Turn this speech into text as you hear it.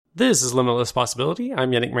This is Limitless Possibility.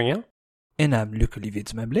 I'm Yannick Marignan. And I'm Luc-Olivier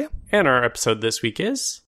Dumaiblé. And our episode this week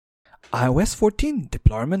is... iOS 14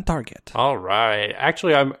 Deployment Target. All right.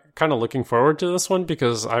 Actually, I'm kind of looking forward to this one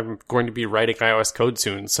because I'm going to be writing iOS code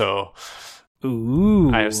soon, so...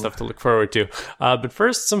 Ooh. I have stuff to look forward to. But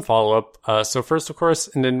first, some follow-up. So first, of course,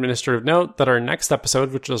 an administrative note that our next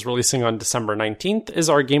episode, which is releasing on December 19th, is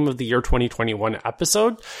our Game of the Year 2021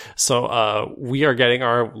 episode. So we are getting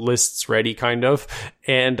our lists ready, kind of.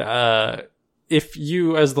 And if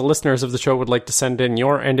you, as the listeners of the show, would like to send in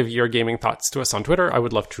your end-of-year gaming thoughts to us on Twitter, I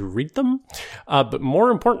would love to read them. But more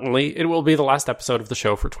importantly, it will be the last episode of the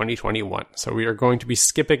show for 2021. So we are going to be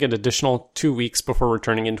skipping an additional 2 weeks before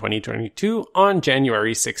returning in 2022 on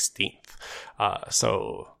January 16th.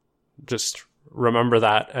 So just remember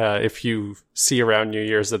that if you see around New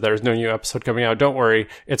Year's that there's no new episode coming out, don't worry,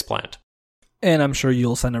 it's planned. And I'm sure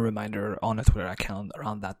you'll send a reminder on a Twitter account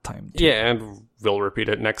around that time, too. Yeah, and we'll repeat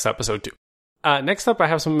it next episode, too. Next up, I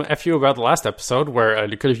have some FU about the last episode where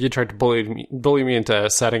Luc-Olivier tried to bully me into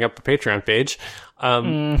setting up a Patreon page.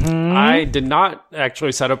 I did not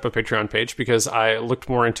actually set up a Patreon page because I looked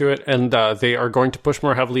more into it, and they are going to push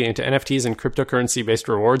more heavily into NFTs and cryptocurrency-based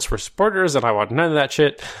rewards for supporters, and I want none of that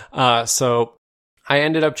shit. So I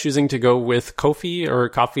ended up choosing to go with Ko-fi or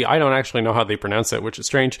Coffee. I don't actually know how they pronounce it, which is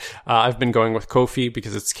strange. I've been going with Ko-fi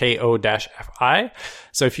because it's Ko-fi.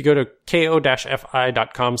 So if you go to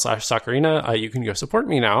ko-fi.com/Sakurina, you can go support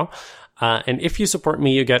me now. And if you support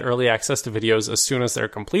me, you get early access to videos as soon as they're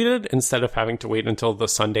completed instead of having to wait until the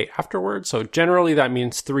Sunday afterwards. So generally that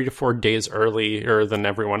means 3 to 4 days earlier than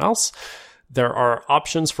everyone else. There are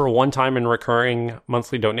options for one-time and recurring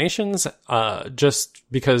monthly donations, just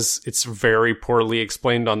because it's very poorly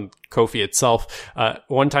explained on Ko-fi itself.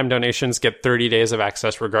 One-time donations get 30 days of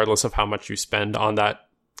access regardless of how much you spend on that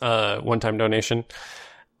one-time donation.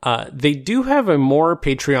 They do have a more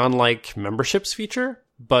Patreon-like memberships feature,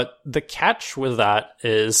 but the catch with that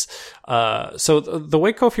is, so the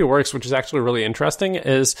way Ko-fi works, which is actually really interesting,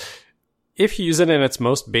 is if you use it in its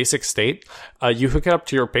most basic state, you hook it up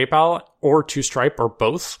to your PayPal or to Stripe or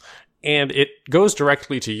both, and it goes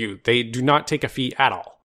directly to you. They do not take a fee at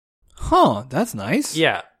all. Huh, that's nice.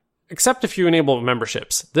 Yeah, except if you enable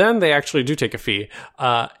memberships. Then they actually do take a fee.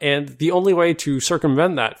 And the only way to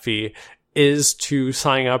circumvent that fee is to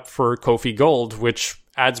sign up for Ko-fi Gold, which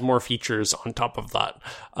adds more features on top of that,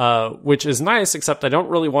 which is nice, except I don't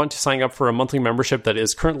really want to sign up for a monthly membership that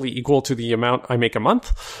is currently equal to the amount I make a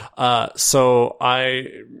month. So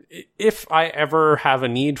if I ever have a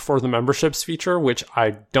need for the memberships feature, which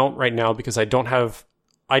I don't right now because I don't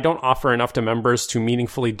offer enough to members to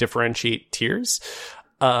meaningfully differentiate tiers,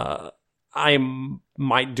 I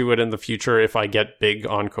might do it in the future if I get big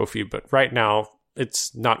on Ko-fi, but right now,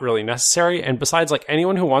 it's not really necessary. And besides, like,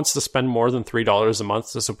 anyone who wants to spend more than $3 a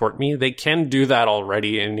month to support me, they can do that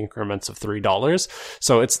already in increments of $3.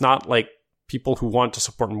 So it's not like people who want to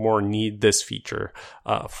support more need this feature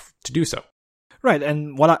to do so. Right,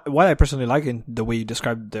 and what I personally like in the way you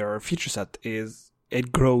described their feature set is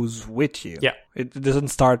it grows with you. Yeah. It doesn't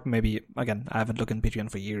start maybe, again, I haven't looked in Patreon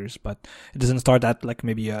for years, but it doesn't start at like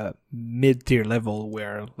maybe a mid-tier level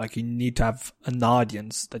where like you need to have an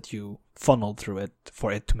audience that you funnel through it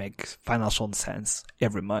for it to make financial sense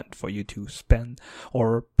every month for you to spend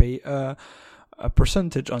or pay a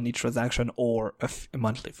percentage on each transaction or a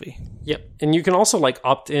monthly fee. Yep. And you can also like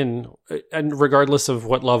opt in, and regardless of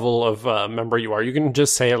what level of member you are, you can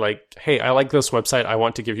just say like, hey, I like this website. I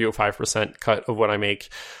want to give you a 5% cut of what I make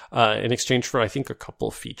in exchange for, I think, a couple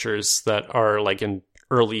of features that are like in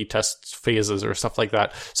early test phases or stuff like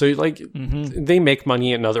that. So like they make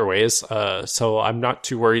money in other ways. So I'm not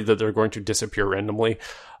too worried that they're going to disappear randomly.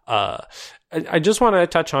 I just want to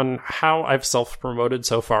touch on how I've self-promoted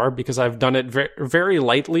so far because I've done it very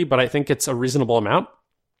lightly, but I think it's a reasonable amount.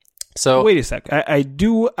 So wait a sec. I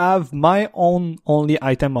do have my own only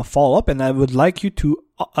item of follow-up, and I would like you to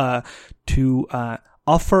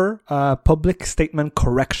offer a public statement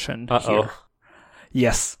correction here.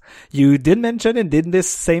 Yes, you did mention and did this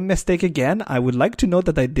same mistake again. I would like to note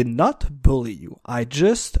that I did not bully you. I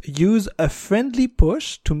just used a friendly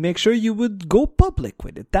push to make sure you would go public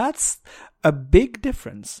with it. That's a big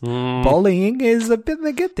difference. Bullying is a bit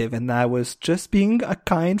negative, and I was just being a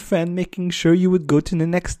kind friend, making sure you would go to the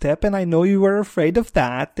next step, and I know you were afraid of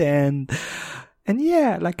that, and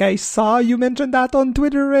yeah, like I saw you mention that on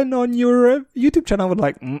Twitter and on your YouTube channel. I was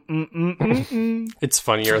like, It's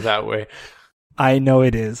funnier that way. I know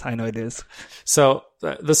it is. So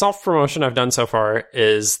the self-promotion I've done so far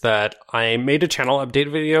is that I made a channel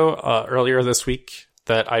update video earlier this week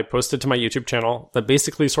that I posted to my YouTube channel that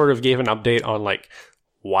basically sort of gave an update on like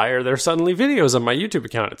why are there suddenly videos on my YouTube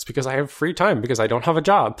account? It's because I have free time because I don't have a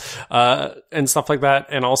job, and stuff like that.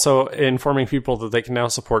 And also informing people that they can now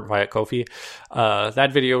support via Ko-fi.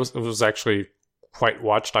 That video was actually quite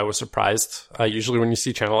watched. I was surprised. Usually when you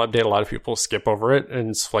see channel update, a lot of people skip over it, and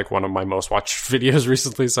it's like one of my most watched videos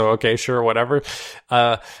recently. So okay, sure, whatever.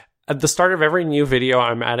 At the start of every new video,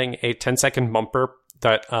 I'm adding a 10-second bumper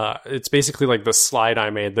that it's basically like the slide I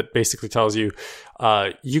made that basically tells you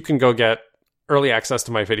you can go get early access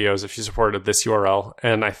to my videos if you supported this URL.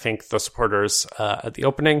 And I thank the supporters at the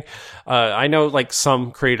opening. I know like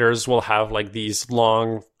some creators will have like these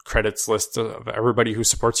long credits list of everybody who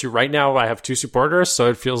supports you. Right now I have 2 supporters, so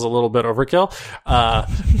it feels a little bit overkill.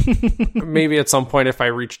 Maybe at some point if I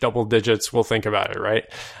reach double digits, we'll think about it, right?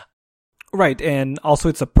 Right, and also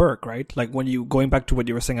it's a perk, right? Like when you, going back to what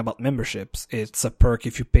you were saying about memberships, it's a perk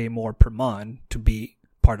if you pay more per month to be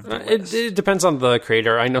part of the list. It depends on the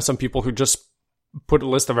creator. I know some people who just put a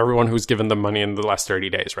list of everyone who's given them money in the last 30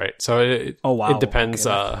 days, right? So it depends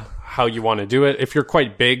how you want to do it. If you're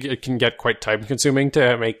quite big, it can get quite time consuming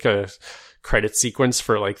to make a credit sequence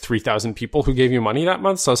for like 3,000 people who gave you money that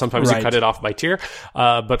month. So sometimes you cut it off by tier.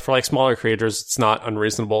 But for like smaller creators, it's not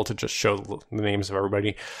unreasonable to just show the names of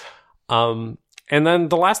everybody. And then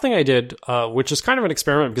the last thing I did, which is kind of an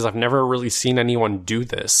experiment because I've never really seen anyone do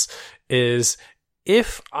this, is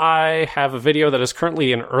if I have a video that is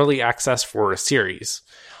currently in early access for a series,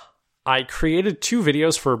 I created 2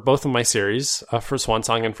 videos for both of my series, for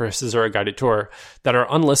Swansong and for Caesura Guided Tour, that are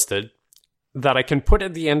unlisted, that I can put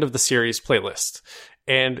at the end of the series playlist.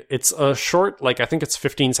 And it's a short, like I think it's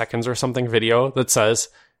 15 seconds or something video that says,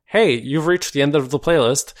 hey, you've reached the end of the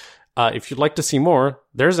playlist. If you'd like to see more,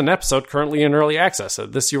 there's an episode currently in early access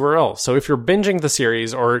at this URL. So if you're binging the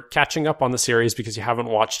series or catching up on the series because you haven't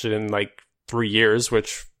watched it in like 3 years,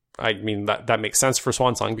 which I mean, that makes sense for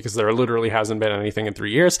Swansong because there literally hasn't been anything in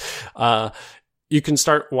 3 years. You can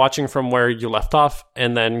start watching from where you left off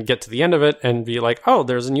and then get to the end of it and be like, oh,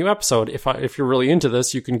 there's a new episode. If you're really into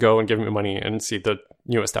this, you can go and give me money and see the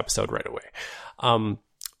newest episode right away.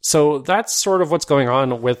 So that's sort of what's going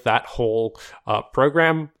on with that whole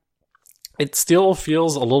program. It still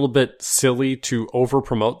feels a little bit silly to over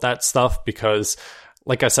promote that stuff because,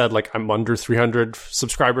 like I said, like I'm under 300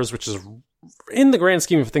 subscribers, which is in the grand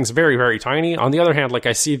scheme of things very, very tiny. On the other hand, like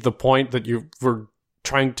I see the point that you were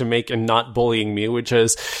trying to make and not bullying me, which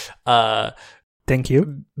is thank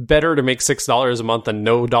you. Better to make $6 a month than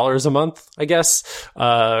no dollars a month, I guess.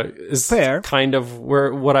 Is fair. Kind of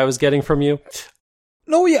what I was getting from you.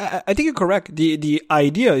 No, yeah, I think you're correct. The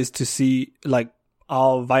idea is to see like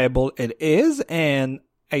how viable it is, and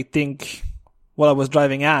I think what I was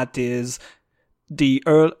driving at is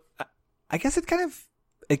I guess it kind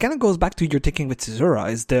of goes back to your thinking with Caesura.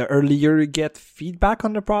 Is the earlier you get feedback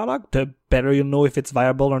on the product, the better you'll know if it's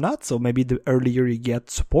viable or not. So maybe the earlier you get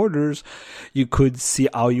supporters, you could see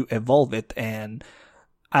how you evolve it. And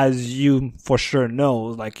as you for sure know,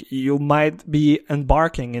 like you might be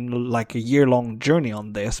embarking in like a year-long journey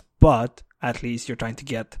on this, but at least you're trying to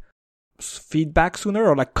get feedback sooner,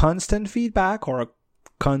 or like constant feedback, or a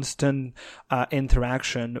constant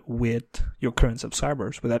interaction with your current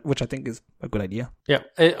subscribers, with that, which I think is a good idea. Yeah,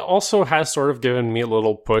 it also has sort of given me a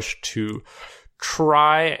little push to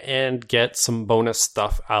try and get some bonus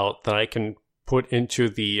stuff out that I can put into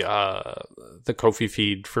the Ko-fi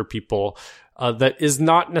feed for people that is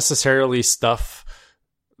not necessarily stuff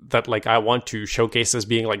that like I want to showcase as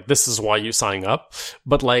being like, this is why you sign up.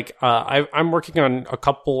 But like I'm working on a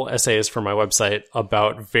couple essays for my website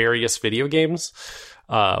about various video games.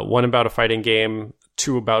 One about a fighting game,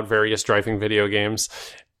 2 about various driving video games.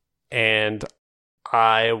 And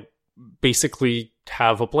I basically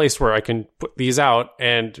have a place where I can put these out,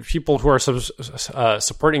 and people who are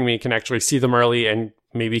supporting me can actually see them early and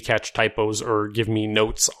maybe catch typos or give me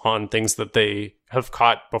notes on things that they have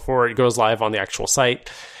caught before it goes live on the actual site.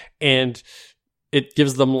 And it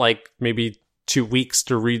gives them like maybe 2 weeks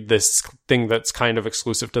to read this thing that's kind of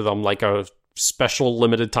exclusive to them, like a special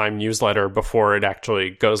limited time newsletter before it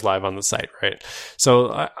actually goes live on the site, right?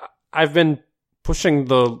 So I've been pushing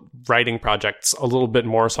the writing projects a little bit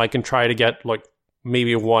more so I can try to get like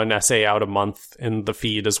maybe 1 essay out a month in the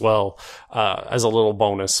feed as well, as a little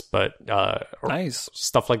bonus, but nice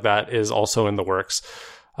stuff like that is also in the works.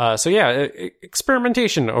 So yeah,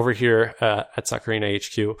 experimentation over here at Sakurina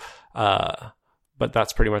HQ, but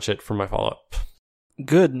that's pretty much it for my follow-up.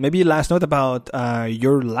 Good. Maybe last note about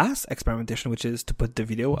your last experimentation, which is to put the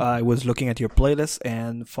video. I was looking at your playlist,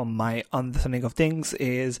 and from my understanding of things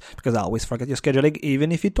is, because I always forget your scheduling,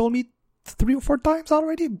 even if you told me 3 or 4 times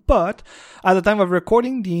already, but at the time of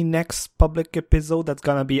recording, the next public episode that's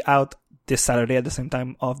gonna be out this Saturday at the same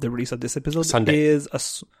time of the release of this episode Sunday.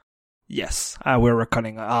 is yes, we're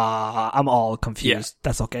recording. I'm all confused. Yeah.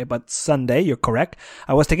 That's okay. But Sunday, you're correct.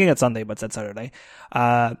 I was thinking it's Sunday, but said Saturday.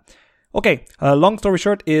 Okay. Long story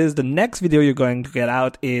short is the next video you're going to get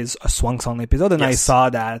out is a Swan Song episode. And yes. I saw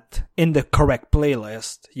that in the correct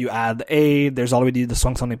playlist, you add there's already the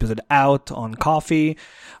Swan Song episode out on Ko-fi.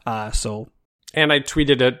 And I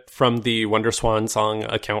tweeted it from the Wonder Swan Song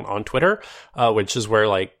account on Twitter, which is where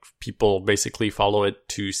like people basically follow it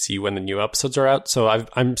to see when the new episodes are out. So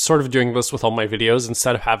I'm sort of doing this with all my videos.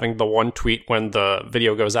 Instead of having the one tweet when the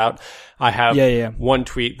video goes out, I have one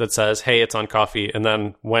tweet that says, hey, it's on Ko-fi. And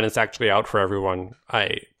then when it's actually out for everyone,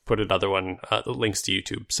 I put another one that links to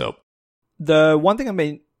YouTube. So the one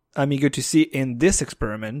thing I'm eager to see in this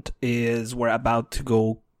experiment is we're about to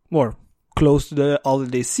go more close to the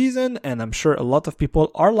holiday season, and I'm sure a lot of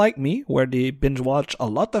people are like me, where they binge watch a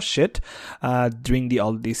lot of shit during the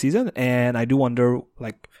holiday season, and I do wonder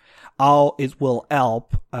like how it will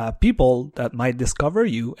help people that might discover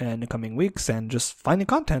you in the coming weeks and just finding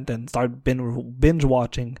content and start binge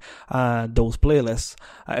watching those playlists,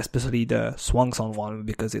 especially the Swan Song one,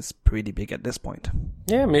 because it's pretty big at this point.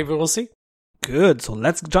 Yeah, maybe we'll see. Good, so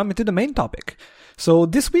let's jump into the main topic. So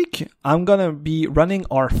this week, I'm gonna be running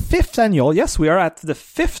our 5th annual, yes, we are at the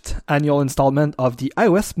 5th annual installment of the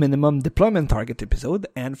iOS Minimum Deployment Target episode,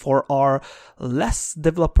 and for our less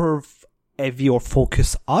developer heavy or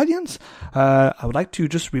focused audience, I would like to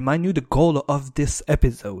just remind you the goal of this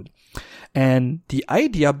episode. And the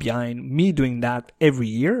idea behind me doing that every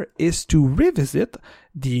year is to revisit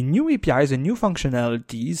the new APIs and new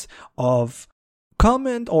functionalities of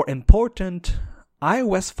common or important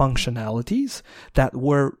iOS functionalities that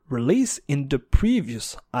were released in the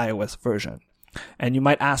previous iOS version. And you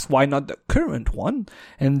might ask, why not the current one?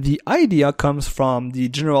 And the idea comes from the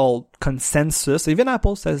general consensus. Even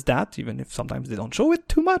Apple says that, even if sometimes they don't show it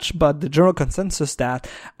too much, but the general consensus that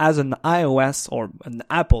as an iOS or an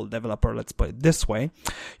Apple developer, let's put it this way,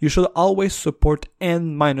 you should always support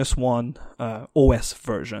N-1 OS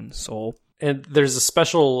version. And there's a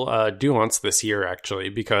special nuance this year, actually,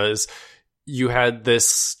 because you had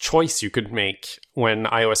this choice you could make when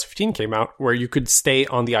iOS 15 came out, where you could stay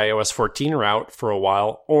on the iOS 14 route for a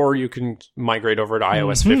while, or you can migrate over to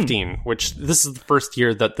iOS 15, which this is the first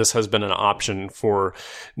year that this has been an option for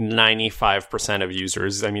 95% of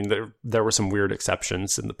users. I mean, there were some weird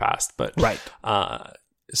exceptions in the past, but right.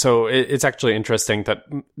 So it's actually interesting that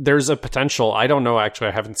there's a potential. I don't know, actually,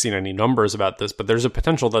 I haven't seen any numbers about this, but there's a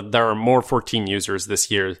potential that there are more 14 users this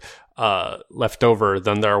year left over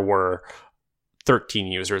than there were 13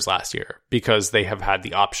 users last year, because they have had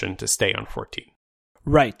the option to stay on 14.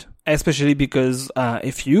 Right. Especially because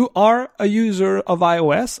if you are a user of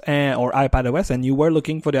iOS or iPadOS and you were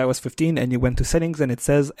looking for the iOS 15 and you went to settings and it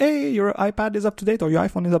says, hey, your iPad is up to date or your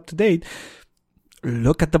iPhone is up to date,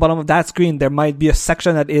 look at the bottom of that screen. There might be a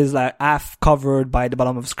section that is like half covered by the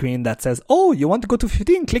bottom of the screen that says, oh, you want to go to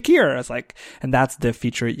 15? Click here. It's like, and that's the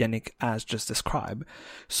feature Yannick has just described.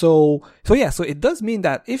 So it does mean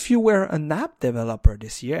that if you were an app developer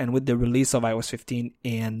this year, and with the release of iOS 15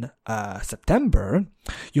 in September,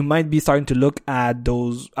 you might be starting to look at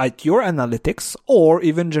those, at your analytics, or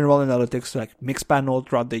even general analytics, like Mixpanel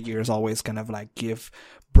throughout the years always kind of like give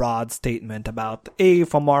broad statement about,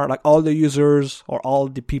 from our, like, all the users or all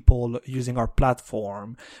the people using our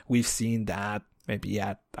platform, we've seen that maybe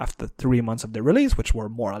after 3 months of the release, which we're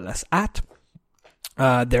more or less at,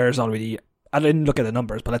 there's already, I didn't look at the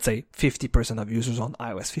numbers, but let's say 50% of users on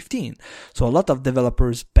iOS 15. So a lot of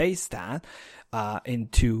developers base that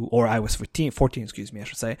into, or iOS 14, I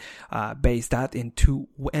should say, base that into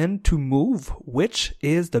when to move, which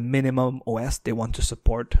is the minimum OS they want to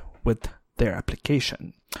support with their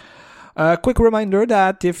application. A quick reminder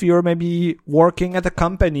that if you're maybe working at a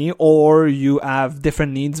company or you have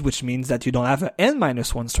different needs, which means that you don't have an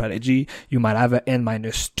N-1 strategy, you might have an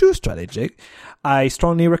N-2 strategy, I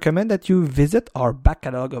strongly recommend that you visit our back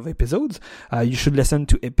catalog of episodes. You should listen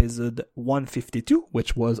to episode 152,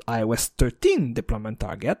 which was iOS 13 deployment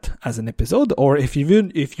target as an episode, or if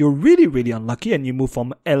you're really, really unlucky and you move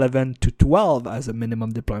from 11 to 12 as a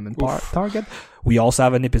minimum deployment target, we also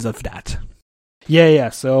have an episode for that. Yeah.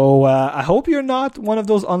 So I hope you're not one of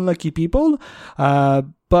those unlucky people.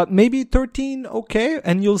 But maybe 13, okay.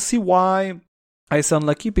 And you'll see why I say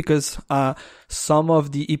unlucky, because some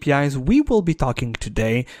of the APIs we will be talking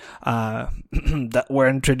today that were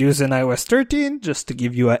introduced in iOS 13, just to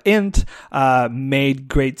give you a hint, made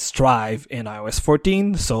great strides in iOS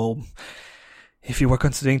 14. So if you were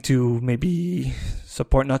considering to maybe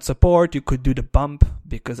support, not support, you could do the bump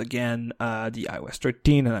because again, the iOS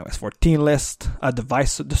 13 and iOS 14 list,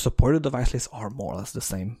 the supported device lists are more or less the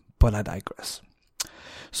same, but I digress.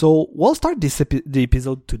 So we'll start the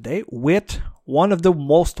episode today with one of the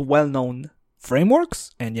most well-known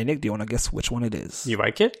frameworks. And Yannick, do you want to guess which one it is?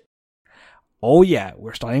 UIKit? Oh yeah,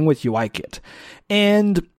 we're starting with UIKit.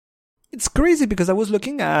 And it's crazy because I was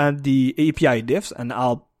looking at the API diffs, and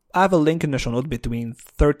I have a link in the show note between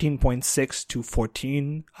 13.6 to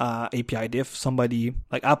 14 API diff. Somebody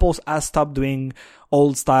like Apple has stopped doing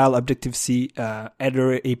old style Objective-C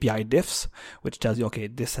header API diffs, which tells you, okay,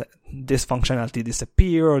 this functionality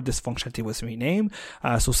disappeared or this functionality was renamed.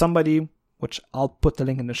 So somebody, which I'll put the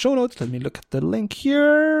link in the show notes. Let me look at the link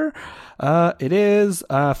here. It is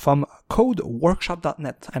from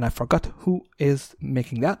codeworkshop.net, and I forgot who is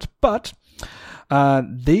making that, but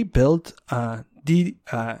they built the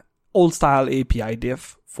old style API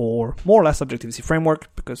diff for more or less Objective-C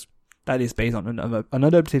framework, because that is based on another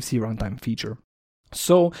Objective-C runtime feature.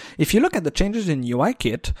 So if you look at the changes in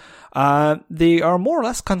UIKit, they are more or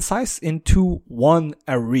less concise into one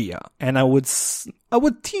area, and I would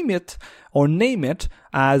team it or name it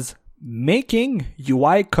as making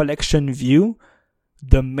UI collection view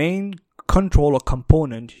the main controller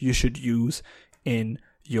component you should use in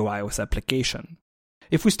your iOS application.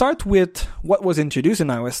 If we start with what was introduced in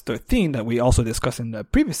iOS 13 that we also discussed in the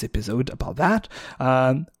previous episode about that,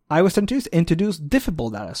 iOS 13 introduced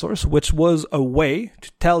diffable data source, which was a way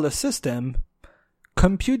to tell the system,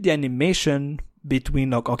 compute the animation between,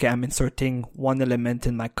 like, okay, I'm inserting one element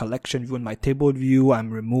in my collection view, in my table view,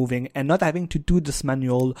 I'm removing, and not having to do this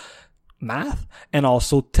manual math, and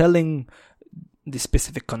also telling the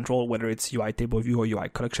specific control, whether it's UI table view or UI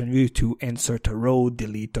collection view, to insert a row,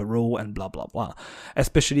 delete a row, and blah, blah, blah.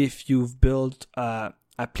 Especially if you've built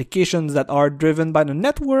applications that are driven by the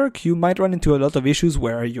network, you might run into a lot of issues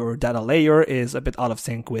where your data layer is a bit out of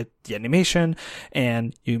sync with the animation,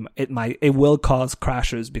 and it will cause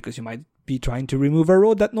crashes because you might be trying to remove a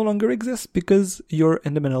row that no longer exists because you're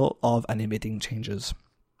in the middle of animating changes.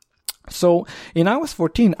 So in iOS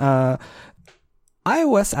 14,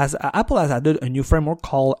 Apple has added a new framework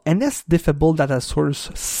called NS-Diffable Data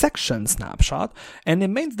Source Section Snapshot, and the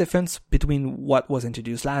main difference between what was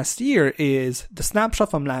introduced last year is the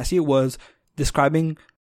snapshot from last year was describing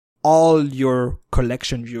all your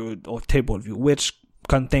collection view or table view, which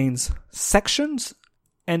contains sections,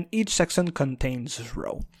 and each section contains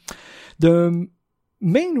row. The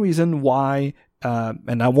main reason why,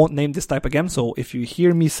 and I won't name this type again, so if you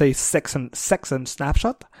hear me say section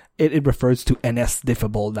snapshot, it refers to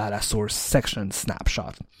NS-Diffable Data Source Section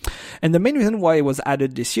Snapshot. And the main reason why it was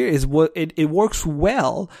added this year is it works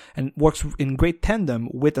well and works in great tandem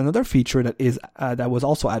with another feature that was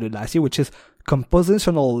also added last year, which is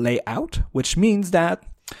compositional layout, which means that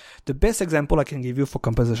the best example I can give you for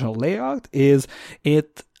compositional layout is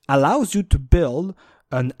it allows you to build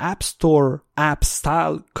an App Store app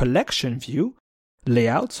style collection view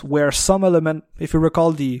layouts where some element, if you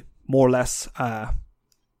recall the more or less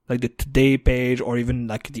like the Today page or even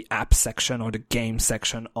like the app section or the game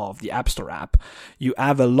section of the App Store app, you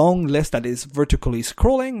have a long list that is vertically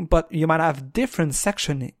scrolling, but you might have different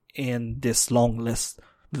sections in this long list,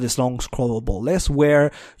 this long scrollable list,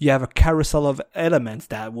 where you have a carousel of elements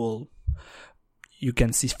that you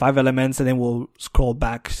can see 5 elements and then we'll scroll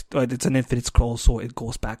back. It's an infinite scroll, so it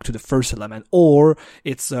goes back to the first element. Or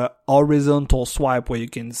it's a horizontal swipe where you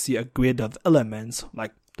can see a grid of elements,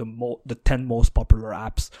 like the 10 most popular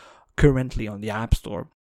apps currently on the App Store.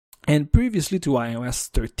 And previously to iOS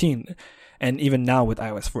 13, and even now with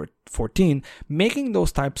iOS 14, making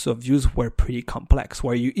those types of views were pretty complex,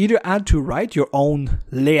 where you either had to write your own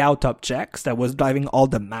layout objects that was driving all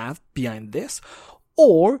the math behind this,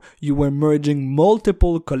 or you were merging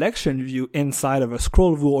multiple collection view inside of a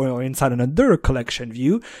scroll view or inside another collection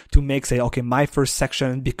view to make, say, okay, my first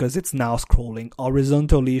section, because it's now scrolling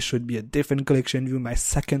horizontally, should be a different collection view. My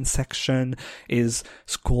second section is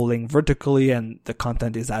scrolling vertically and the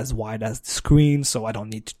content is as wide as the screen, so I don't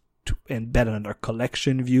need to embed another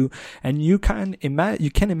collection view. And you can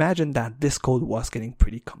imagine that this code was getting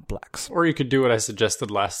pretty complex. Or you could do what I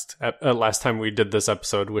suggested last time we did this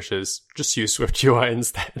episode, which is just use SwiftUI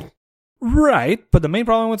instead. Right, but the main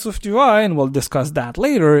problem with SwiftUI, and we'll discuss that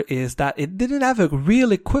later, is that it didn't have a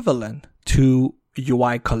real equivalent to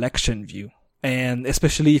UI collection view. And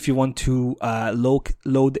especially if you want to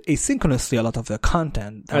load asynchronously a lot of the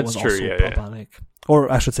content, that's was true, also yeah, problematic. Yeah.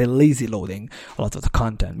 Or I should say lazy loading a lot of the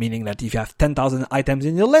content, meaning that if you have 10,000 items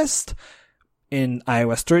in your list, in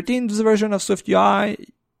iOS 13's version of SwiftUI,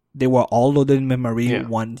 they were all loaded in memory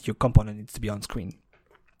when your component needs to be on screen.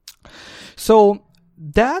 So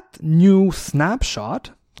that new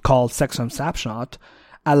snapshot called section snapshot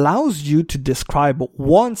allows you to describe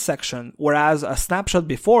one section, whereas a snapshot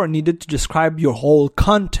before needed to describe your whole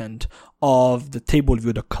content of the table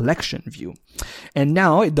view, the collection view. And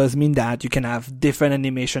now it does mean that you can have different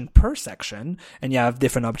animation per section and you have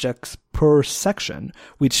different objects per section,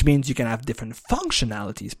 which means you can have different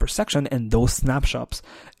functionalities per section, and those snapshots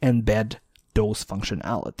embed those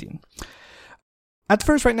functionality. At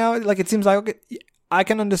first, right now, like, it seems like, okay, I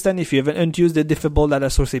can understand if you haven't used the diffable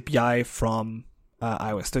data source API from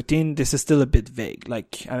iOS 13, this is still a bit vague.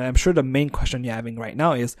 Like, I'm sure the main question you're having right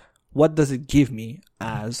now is, what does it give me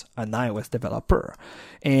as an iOS developer?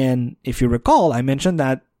 And if you recall, I mentioned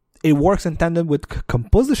that it works in tandem with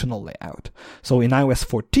compositional layout. So in iOS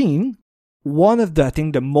 14, one of the, I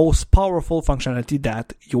think, the most powerful functionality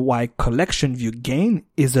that UI collection view gain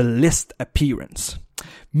is a list appearance,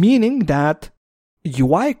 meaning that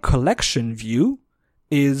UI collection view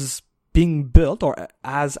is being built or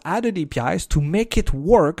has added APIs to make it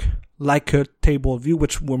work like a table view,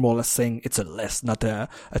 which we're more or less saying it's a list, not a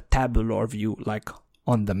tabular view like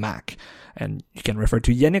on the Mac. And you can refer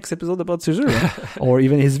to Yannick's episode about Caesura or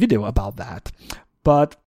even his video about that.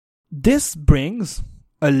 But this brings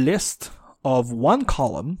a list of one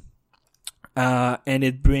column, and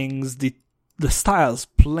it brings the styles,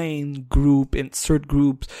 plain, group, insert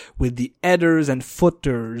groups with the headers and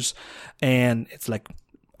footers. And it's like,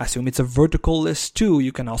 I assume it's a vertical list too.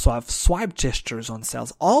 You can also have swipe gestures on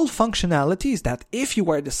cells. All functionalities that if you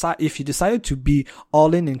decided to be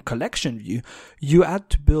all in collection view, you had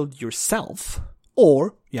to build yourself,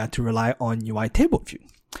 or you had to rely on UI table view.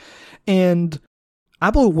 And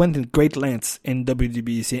Apple went in great lengths in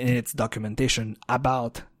WWDC in its documentation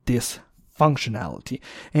about this functionality.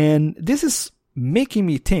 And this is making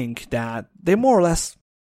me think that they're more or less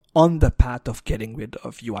on the path of getting rid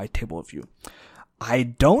of UI table view. I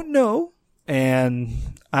don't know, and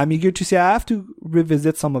I'm eager to see. I have to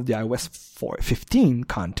revisit some of the iOS 15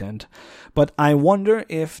 content, but I wonder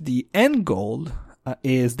if the end goal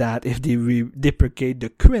is that if they deprecate the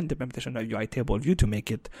current implementation of UI table view to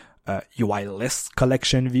make it a UI list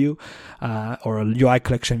collection view, or a UI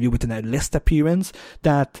collection view within a list appearance,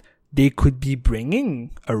 that they could be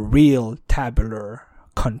bringing a real tabular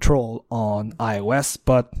control on iOS.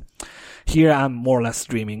 But here I'm more or less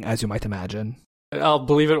dreaming, as you might imagine. I'll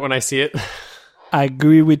believe it when I see it. I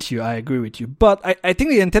agree with you. But I think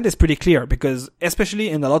the intent is pretty clear, because especially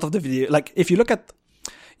in a lot of the video, like if you look at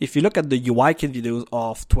the UIKit videos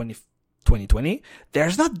of 2020,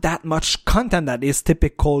 there's not that much content that is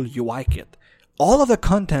typical UIKit. All of the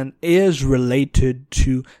content is related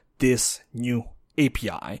to this new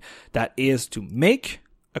API that is to make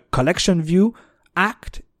a collection view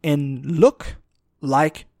act and look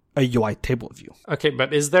like a UI table view. Okay,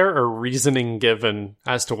 but is there a reasoning given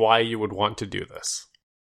as to why you would want to do this?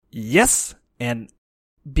 Yes, and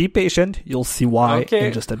be patient. You'll see why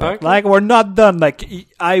in just a bit. Okay. Like, we're not done. Like,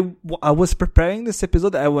 I was preparing this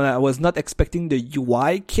episode, I was not expecting the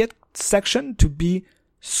UIKit section to be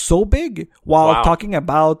so big while talking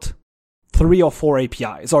about 3 or 4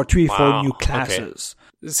 APIs or 3 or 4 new classes.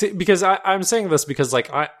 Okay. See, because I'm saying this because,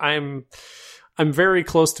 like, I'm very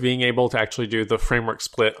close to being able to actually do the framework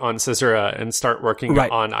split on Caesura and start working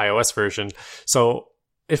on iOS version. So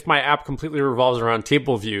if my app completely revolves around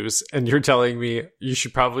table views and you're telling me you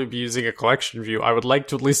should probably be using a collection view, I would like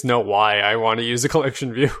to at least know why I want to use a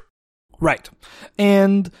collection view. Right.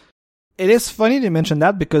 And it is funny to mention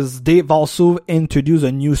that because they've also introduced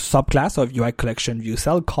a new subclass of UI collection view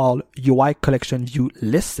cell called UI collection view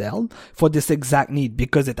list cell for this exact need,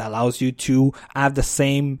 because it allows you to have the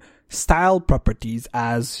same style properties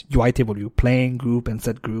as UI table view, plain, group,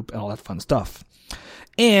 insert group, and all that fun stuff.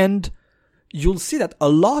 And you'll see that a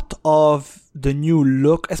lot of the new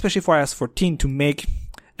look, especially for iOS 14, to make,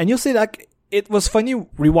 and you'll see that it was funny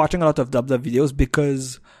rewatching a lot of Dubla videos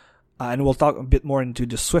because, and we'll talk a bit more into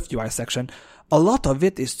the Swift UI section, a lot of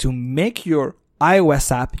it is to make your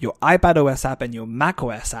iOS app, your iPadOS app, and your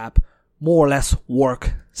macOS app more or less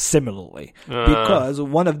work similarly. Because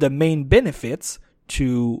one of the main benefits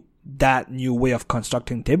to that new way of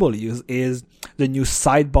constructing table views is the new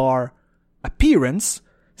sidebar appearance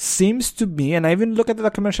seems to be, and I even look at the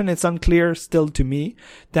documentation, it's unclear still to me,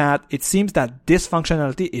 that it seems that this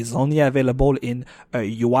functionality is only available in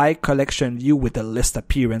a UI collection view with a list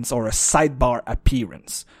appearance or a sidebar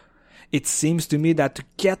appearance. It seems to me that to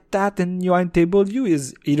get that in UI table view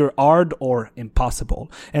is either hard or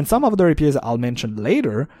impossible. And some of the APIs I'll mention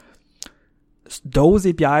later, those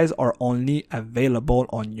APIs are only available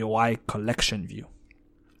on UI collection view.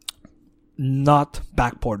 not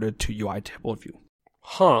backported to UI table view.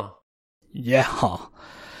 Huh. Yeah.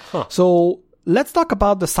 Huh. So let's talk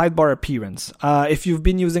about the sidebar appearance. If you've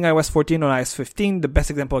been using iOS 14 or iOS 15, the best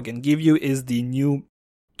example I can give you is the new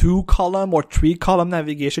 2-column or 3-column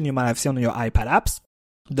navigation you might have seen on your iPad apps.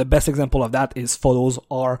 The best example of that is Photos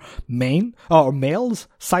or Mails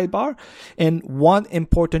sidebar. And one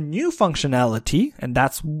important new functionality, and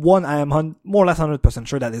that's one I am more or less 100%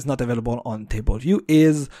 sure that is not available on table view,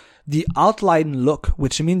 is the outline look,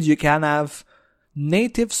 which means you can have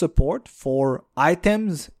native support for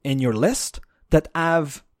items in your list that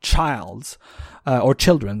have or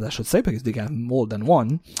children, I should say, because they can have more than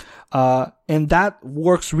one. And that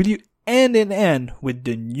works really end in end with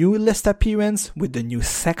the new list appearance, with the new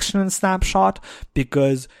section snapshot,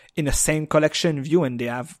 because in the same collection view, and they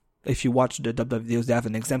have, if you watch the WW videos, they have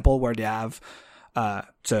an example where they have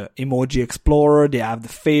the emoji explorer, they have the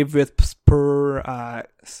favorites per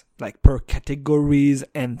categories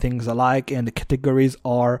and things alike, and the categories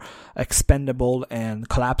are expandable and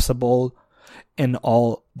collapsible and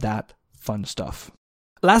all that fun stuff.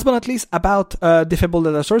 Last but not least, about diffable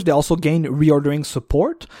data source, they also gain reordering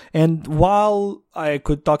support. And while I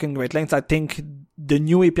could talk in great lengths, I think the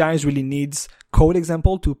new APIs really needs code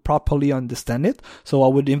example to properly understand it. So I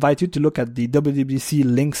would invite you to look at the WWDC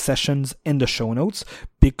link sessions in the show notes,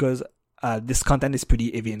 because this content is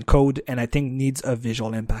pretty heavy in code and I think needs a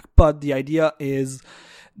visual impact. But the idea is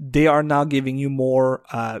they are now giving you more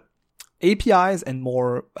APIs and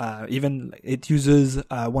more, even it uses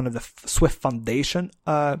one of the Swift Foundation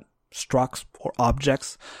structs or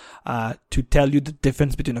objects to tell you the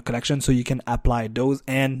difference between a collection, so you can apply those,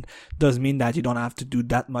 and does mean that you don't have to do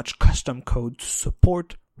that much custom code to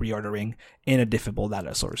support reordering in a diffable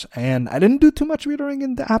data source. And I didn't do too much reordering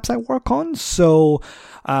in the apps I work on, so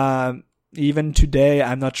even today,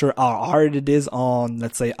 I'm not sure how hard it is on,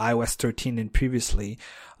 let's say, iOS 13 and previously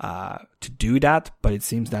to do that, but it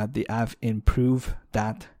seems that they have improved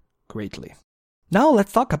that greatly. Now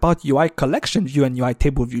let's talk about UI collection view and UI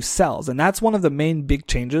table view cells, and that's one of the main big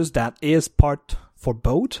changes that is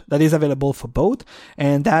available for both,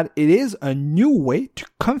 and that it is a new way to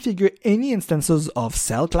configure any instances of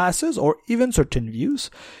cell classes or even certain views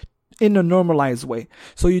in a normalized way.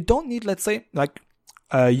 So you don't need, let's say, like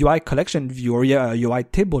a UI collection view or a UI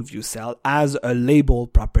table view cell as a label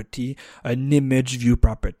property, an image view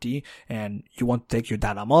property, and you want to take your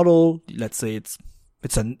data model, let's say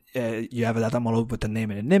you have a data model with a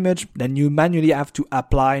name and an image, then you manually have to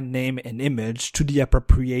apply name and image to the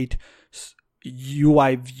appropriate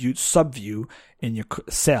UI view subview in your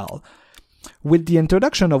cell. With the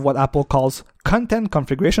introduction of what Apple calls content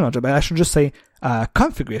configuration object, but I should just say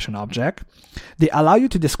configuration object, they allow you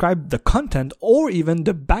to describe the content or even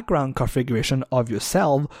the background configuration of your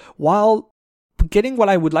cell while getting what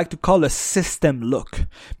I would like to call a system look,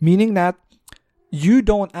 meaning that you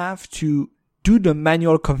don't have to do the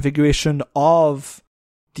manual configuration of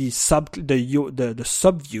the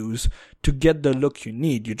subviews to get the look you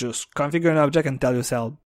need. You just configure an object and tell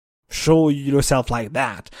yourself, show yourself like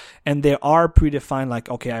that. And they are predefined, like,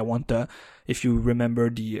 okay, I want if you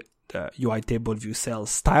remember the UI table view cell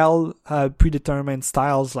style, predetermined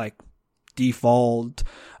styles like default,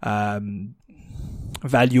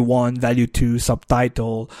 value 1, value 2,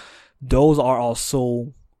 subtitle. Those are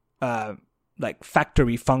also, like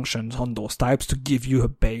factory functions on those types to give you a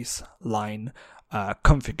baseline,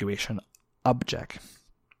 configuration object.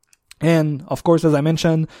 And of course, as I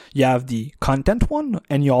mentioned, you have the content one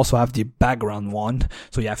and you also have the background one.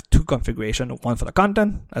 So you have two configurations, one for the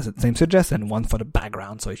content, as the name suggests, and one for the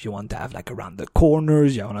background. So if you want to have like around the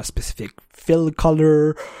corners, you want a specific fill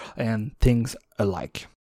color and things alike.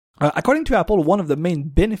 According to Apple, one of the main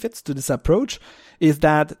benefits to this approach is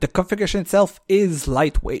that the configuration itself is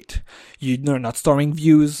lightweight. You're not storing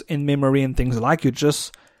views in memory and things alike. You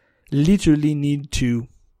just literally need to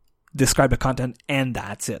describe the content and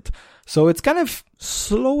that's it. So it's kind of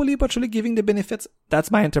slowly but surely giving the benefits.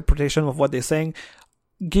 That's my interpretation of what they're saying.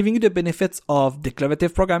 Giving you the benefits of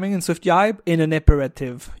declarative programming in SwiftUI in an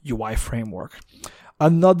imperative UI framework.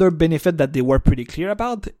 Another benefit that they were pretty clear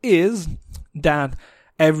about is that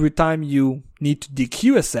every time you need to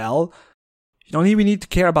dequeue a cell, you don't even need to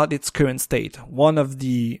care about its current state. One of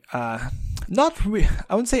the, I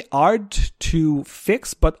wouldn't say hard to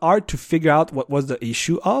fix, but hard to figure out what was the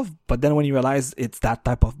issue of. But then when you realize it's that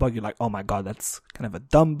type of bug, you're like, oh my God, that's kind of a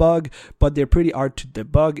dumb bug, but they're pretty hard to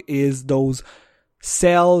debug, is those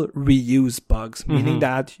cell reuse bugs. Mm-hmm. Meaning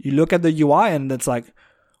that you look at the UI and it's like,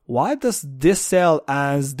 why does this cell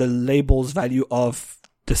as the labels value of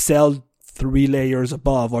the cell 3 layers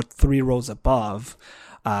above or 3 rows above?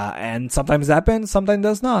 And sometimes it happens, sometimes it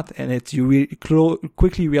does not. And you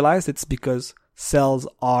quickly realize it's because cells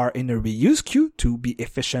are in a reuse queue to be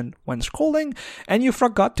efficient when scrolling, and you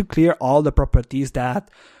forgot to clear all the properties that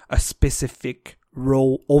a specific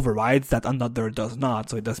row overrides that another does not.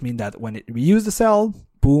 So it does mean that when it reuses the cell,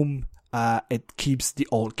 boom, it keeps the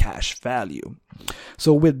old cache value.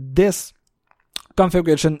 So with this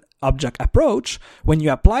configuration object approach, when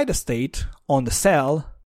you apply the state on the cell,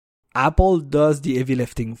 Apple does the heavy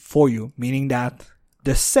lifting for you, meaning that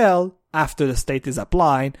the cell, after the state is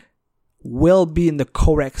applied, will be in the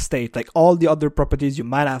correct state. Like all the other properties you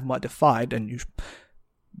might have modified, and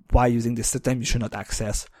by using this system, you should not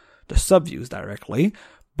access the subviews directly,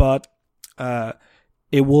 but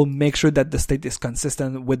it will make sure that the state is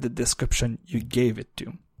consistent with the description you gave it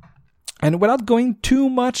to. And without going too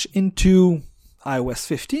much into iOS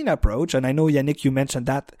 15 approach, and I know, Yannick, you mentioned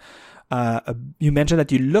that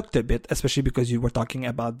you looked a bit, especially because you were talking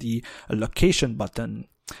about the location button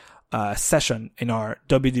session in our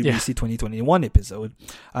WWDC 2021 episode.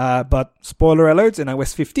 But spoiler alert, in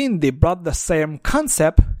iOS 15, they brought the same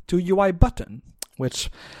concept to UI button, which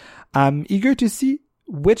I'm eager to see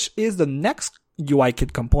which is the next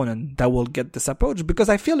UIKit component that will get this approach, because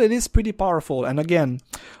I feel it is pretty powerful. And again,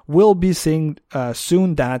 we'll be seeing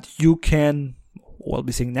soon that you can, we'll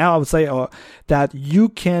be seeing now, I would say, that you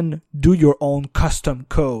can do your own custom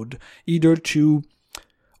code, either to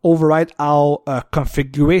override how a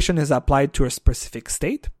configuration is applied to a specific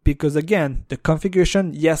state, because again, the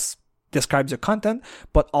configuration, yes, describes your content,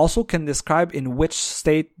 but also can describe in which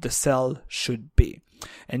state the cell should be.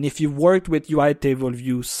 And if you've worked with UI table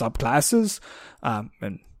view subclasses,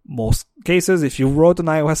 in most cases, if you wrote an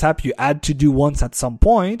iOS app, you had to do once at some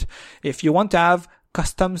point. If you want to have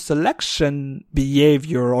custom selection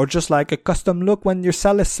behavior, or just like a custom look when your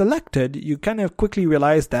cell is selected, you kind of quickly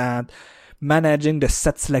realize that managing the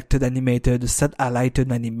set selected animated, set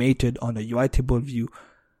highlighted animated on a UI table view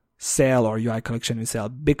cell or UI collection view cell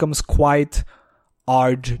becomes quite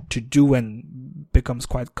hard to do and becomes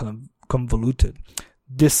quite convoluted.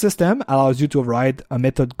 This system allows you to override a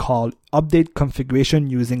method called update configuration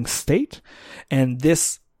using state, and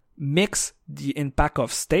this makes the impact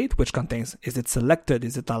of state, which contains, is it selected,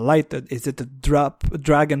 is it highlighted, is it a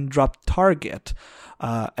drag and drop target,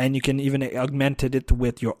 and you can even augment it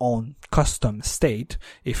with your own custom state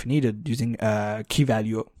if needed, using a key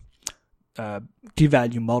value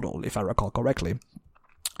model, if I recall correctly.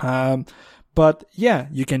 But yeah,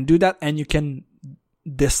 you can do that, and you can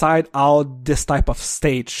decide how this type of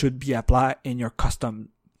state should be applied in your custom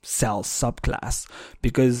cell subclass,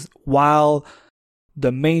 because while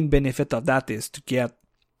the main benefit of that is to get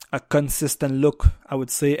a consistent look, I would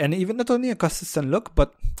say, and even not only a consistent look,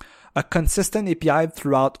 but a consistent API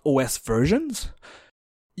throughout OS versions,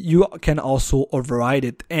 you can also override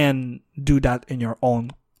it and do that in your own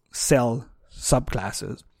cell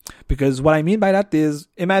subclasses. Because what I mean by that is,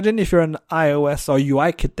 imagine if you're an iOS or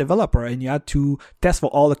UIKit developer and you had to test for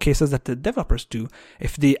all the cases that the developers do.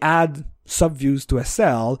 If they add subviews to a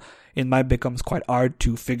cell, it might become quite hard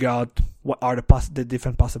to figure out what are the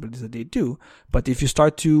different possibilities that they do. But if you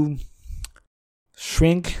start to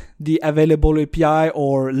shrink the available API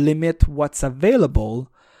or limit what's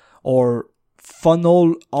available, or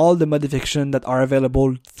funnel all the modifications that are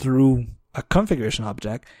available through a configuration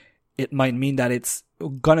object, it might mean that it's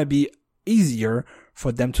gonna be easier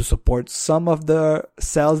for them to support some of the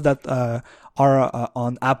cells that are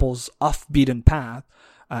on Apple's off-beaten path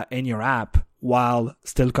in your app, while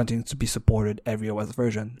still continuing to be supported every OS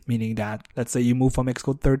version. Meaning that, let's say you move from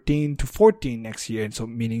Xcode 13 to 14 next year, and so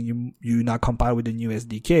meaning you not compile with the new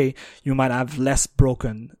SDK, you might have less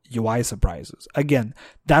broken UI surprises. Again,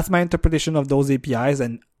 that's my interpretation of those APIs,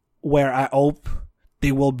 and where I hope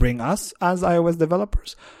they will bring us as iOS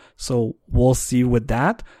developers. So we'll see with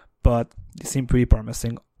that, but they seem pretty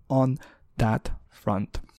promising on that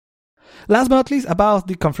front. Last but not least, about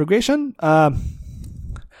the configuration,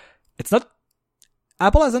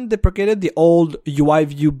 Apple hasn't deprecated the old UI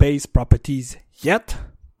view based properties yet,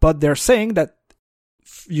 but they're saying that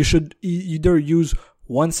you should either use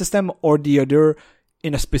one system or the other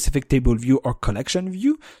in a specific table view or collection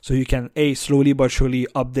view. So you can A, slowly but surely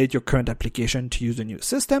update your current application to use the new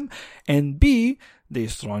system, and B, they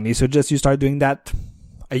strongly suggest you start doing that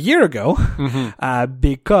a year ago,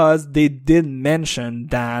 because they did mention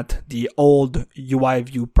that the old UI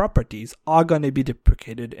view properties are going to be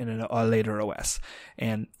deprecated in a later OS.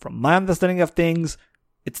 And from my understanding of things,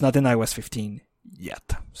 it's not in iOS 15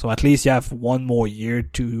 yet. So at least you have one more year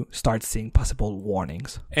to start seeing possible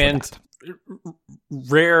warnings. And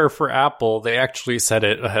rare for Apple. They actually said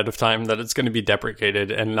it ahead of time that it's going to be deprecated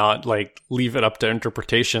and not like leave it up to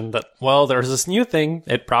interpretation that, well, there's this new thing.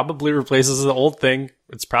 It probably replaces the old thing.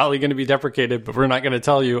 It's probably going to be deprecated, but we're not going to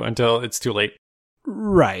tell you until it's too late.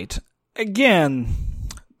 Right. Again,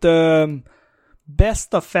 the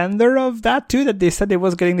best offender of that too, that they said it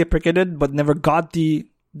was getting deprecated but never got the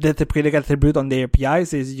deprecated attribute on the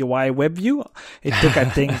APIs, is UI WebView. It took, I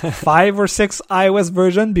think, 5 or 6 iOS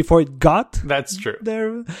versions before it got That's true.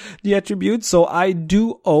 The attribute. So I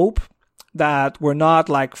do hope that we're not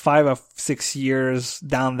like 5 or 6 years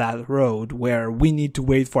down that road where we need to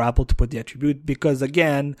wait for Apple to put the attribute, because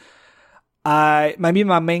again, maybe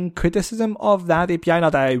my main criticism of that API,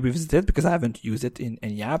 not that I revisited because I haven't used it in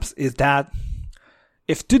any apps, is that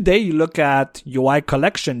if today you look at UI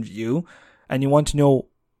collection view and you want to know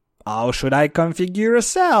how should I configure a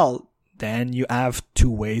cell, then you have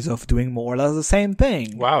 2 ways of doing more or less the same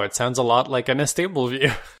thing. Wow, it sounds a lot like an stable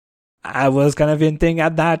view. I was kind of hinting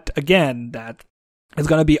at that again, that it's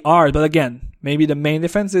going to be hard. But again, maybe the main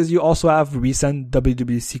difference is you also have recent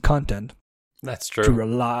WWDC content. That's true. To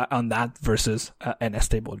rely on that versus an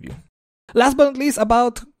stable view. Last but not least,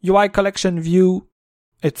 about UI collection view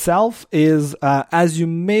itself is, as you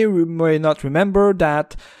may not remember,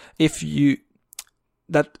 that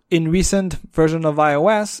that in recent version of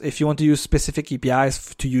iOS, if you want to use specific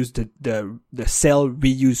APIs to use the cell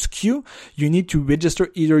reuse queue, you need to register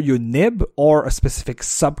either your nib or a specific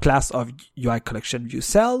subclass of UI collection view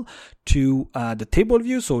cell to the table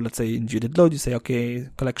view. So let's say in view.load, you say, okay,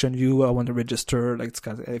 collection view, I want to register, like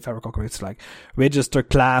if I recall correctly, it's like register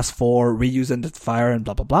class for reuse identifier and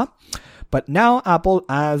blah, blah, blah. But now Apple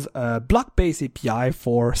has a block-based API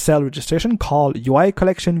for cell registration called UI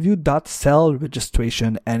collection view.cell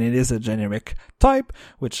registration, and it is a generic type,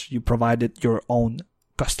 which you provided your own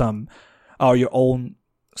custom or your own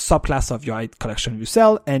subclass of UI collection view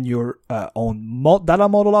cell and your own data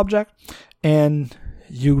model object, and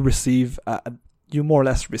you receive, you more or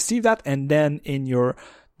less receive that, and then in your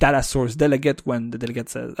data source delegate, when the delegate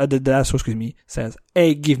says, the data source, says,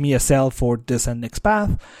 hey, give me a cell for this and next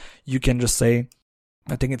path, you can just say,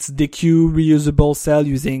 I think it's DQ reusable cell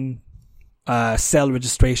using cell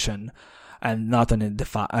registration and not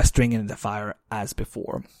a string identifier as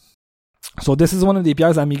before. So this is one of the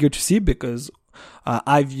APIs I'm eager to see, because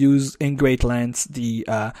I've used in great lengths the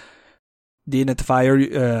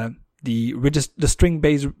identifier, the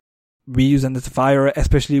string-based reuse identifier,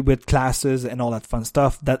 especially with classes and all that fun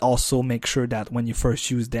stuff, that also make sure that when you first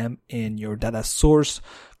use them in your data source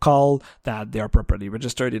call, that they are properly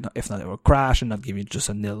registered. If not, it will crash and not give you just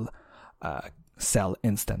a nil cell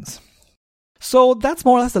instance. So that's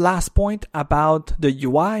more or less the last point about the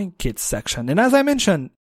UI kit section. And as I mentioned,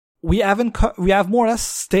 we have more or less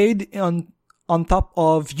stayed on top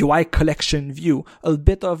of UI collection view, a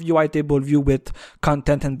bit of UI table view with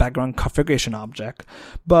content and background configuration object.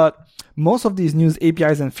 But most of these new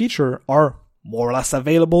APIs and features are more or less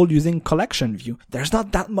available using collection view. There's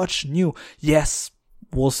not that much new. Yes,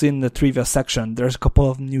 we'll see in the trivia section, there's a couple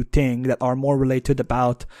of new things that are more related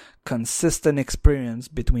about consistent experience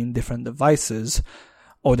between different devices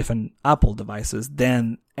or different Apple devices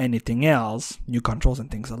than anything else, new controls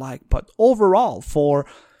and things alike. But overall, for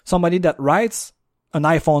somebody that writes an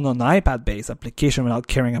iPhone or an iPad-based application without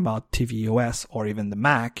caring about tvOS or even the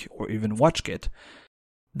Mac or even WatchKit,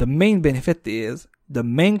 the main benefit is the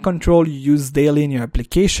main control you use daily in your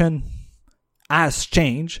application has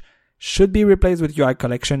changed, should be replaced with UI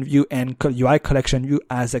collection view, and UI collection view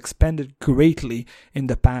has expanded greatly in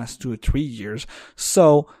the past 2 or 3 years.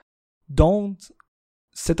 So don't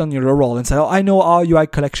sit on your laurel and say, oh, I know how UI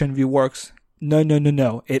collection view works.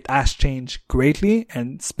 No. It has changed greatly,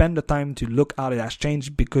 and spend the time to look how it has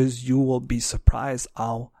changed, because you will be surprised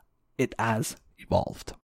how it has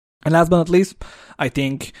evolved. And last but not least, I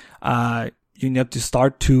think you need to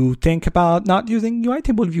start to think about not using UI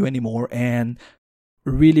table view anymore and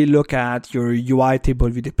really look at your UI table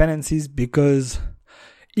view dependencies, because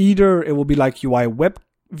either it will be like UI web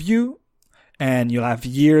view and you'll have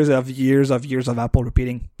years of Apple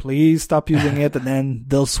repeating, please stop using it, and then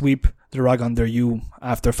they'll sweep the rug under you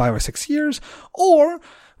after 5 or 6 years, or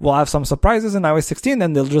we'll have some surprises in iOS 16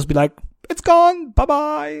 and they'll just be like, it's gone,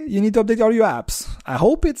 bye-bye, you need to update all your apps. I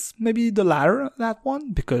hope it's maybe the latter, that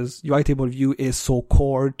one, because UI table view is so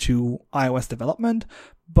core to iOS development,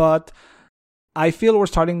 but I feel we're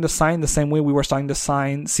starting to sign the same way we were starting to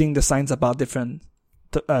seeing the signs about different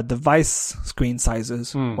device screen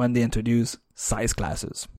sizes when they introduce size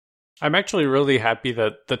classes. I'm actually really happy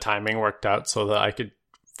that the timing worked out so that I could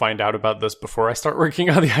find out about this before I start working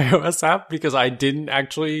on the iOS app, because I didn't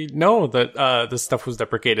actually know that this stuff was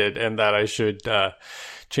deprecated and that I should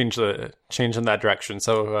change in that direction.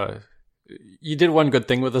 So you did one good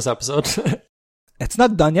thing with this episode. It's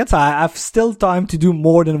not done yet, so I have still time to do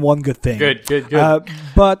more than one good thing. Good.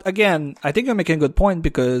 But again, I think you're making a good point,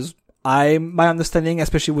 because my understanding,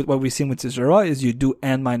 especially with what we've seen with Zura, is you do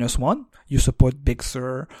N-1. You support Big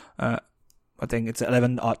Sur. I think it's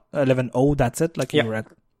 11.0. That's it. Like you were at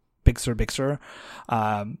Big Sur.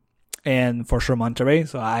 And for sure Monterey.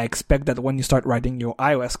 So I expect that when you start writing your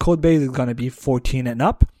iOS code base, it's going to be 14 and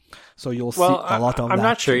up. So you'll see a lot of that. I'm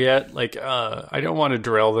not sure yet. Like, I don't want to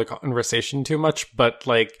derail the conversation too much, but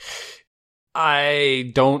like,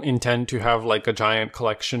 I don't intend to have like a giant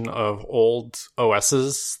collection of old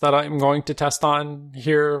OSs that I'm going to test on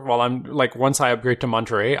here. While I'm like, once I upgrade to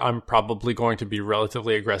Monterey, I'm probably going to be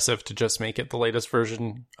relatively aggressive to just make it the latest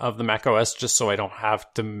version of the Mac OS, just so I don't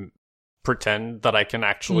have to pretend that I can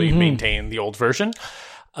actually maintain the old version.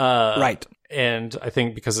 Right. And I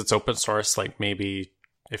think because it's open source, like maybe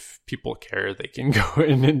if people care, they can go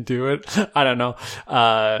in and do it. I don't know.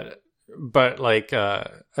 But like,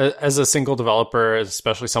 as a single developer,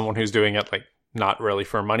 especially someone who's doing it like not really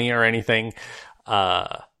for money or anything,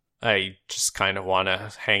 I just kind of want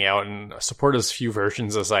to hang out and support as few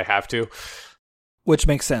versions as I have to. Which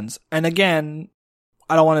makes sense. And again,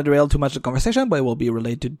 I don't want to derail too much the conversation, but it will be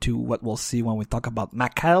related to what we'll see when we talk about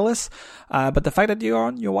Mac Catalyst. But the fact that you're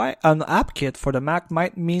on an app kit for the Mac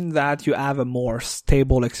might mean that you have a more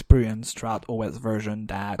stable experience throughout OS version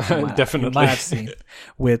that you might have seen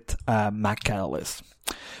with Mac Catalyst.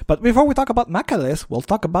 But before we talk about Mac Catalyst, we'll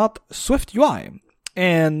talk about SwiftUI.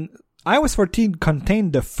 And iOS 14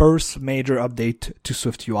 contained the first major update to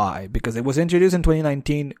SwiftUI because it was introduced in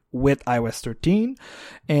 2019 with iOS 13.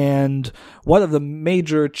 And one of the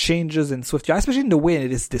major changes in SwiftUI, especially in the way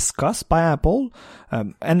it is discussed by Apple,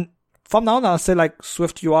 and from now on I'll say like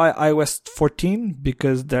SwiftUI iOS 14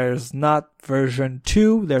 because there's not version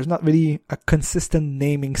 2. There's not really a consistent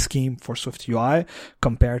naming scheme for SwiftUI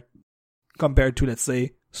compared to, let's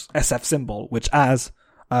say, SF Symbol, which has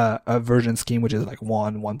a version scheme which is like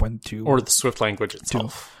 1.2. Or the Swift language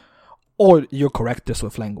itself. Or you're correct, the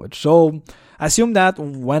Swift language. So assume that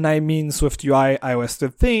when I mean SwiftUI iOS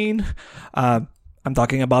 13, I'm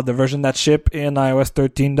talking about the version that shipped in iOS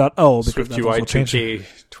 13.0. SwiftUI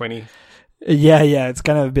 2K20. Yeah, it's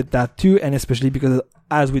kind of a bit that too, and especially because,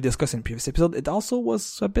 as we discussed in previous episode, it also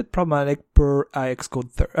was a bit problematic per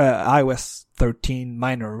iOS 13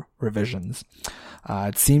 minor revisions.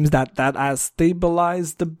 It seems that has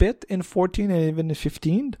stabilized a bit in 14 and even in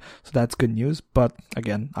 15, so that's good news. But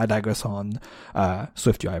again, I digress on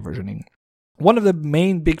SwiftUI versioning. One of the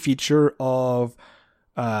main big feature of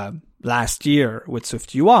last year with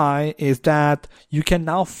SwiftUI is that you can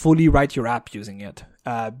now fully write your app using it.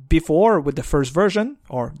 Before, with the first version,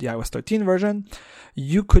 or the iOS 13 version,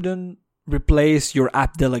 you couldn't replace your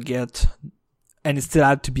app delegate, and it still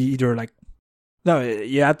had to be either like, no,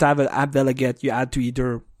 you had to have an app delegate. You had to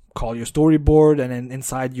either call your storyboard, and then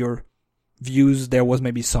inside your views, there was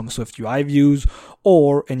maybe some SwiftUI views,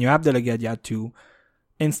 or in your app delegate, you had to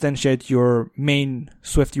instantiate your main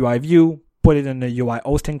SwiftUI view, put it in the UI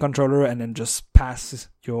hosting controller, and then just pass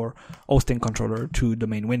your hosting controller to the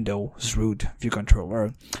main Windows root view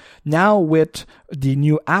controller. Now with the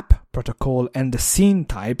new app protocol and the scene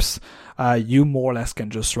types, you more or less can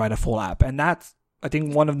just write a full app. And that's, I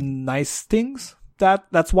think, one of the nice things.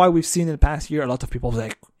 That's why we've seen in the past year a lot of people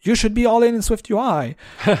like, you should be all in SwiftUI.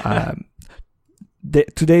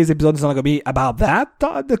 Today's episode is not going to be about that,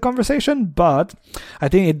 the conversation, but I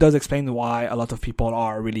think it does explain why a lot of people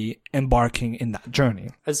are really embarking in that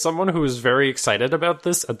journey. As someone who was very excited about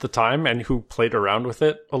this at the time and who played around with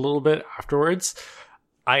it a little bit afterwards,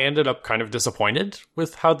 I ended up kind of disappointed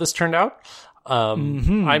with how this turned out. I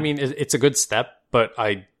mean, it's a good step, but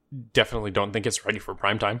I definitely don't think it's ready for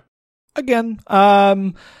prime time. Again,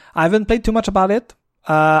 I haven't played too much about it.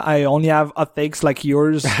 I only have takes like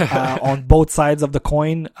yours on both sides of the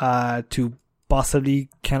coin to possibly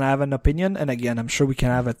can have an opinion. And again, I'm sure we can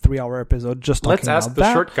have a 3-hour episode just talking about that. Let's ask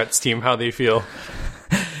the Shortcuts team how they feel.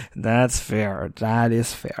 That's fair. That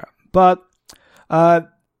is fair. But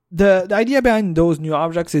the idea behind those new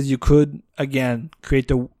objects is you could, again, create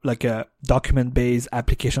a document-based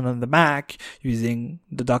application on the Mac using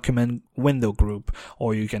the document window group,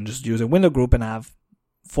 or you can just use a window group and have,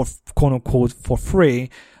 for quote unquote, for free,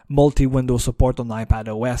 multi-window support on iPad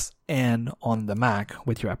OS and on the Mac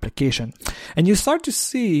with your application. And you start to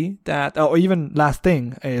see that, or even last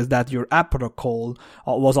thing is that your app protocol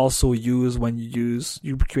was also used when you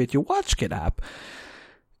create your WatchKit app.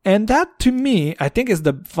 And that, to me, I think is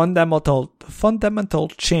the fundamental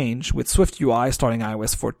change with SwiftUI starting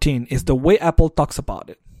iOS 14 is the way Apple talks about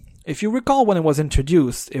it. If you recall when it was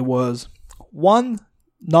introduced, it was one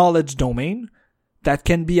knowledge domain that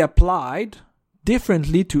can be applied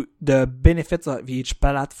differently to the benefits of each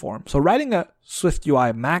platform. So writing a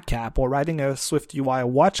SwiftUI Mac app or writing a SwiftUI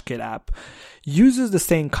WatchKit app uses the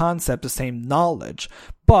same concept, the same knowledge,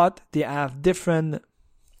 but they have different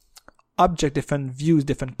object, different views,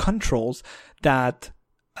 different controls that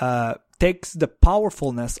takes the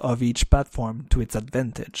powerfulness of each platform to its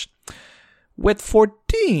advantage. With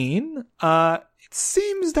 14, it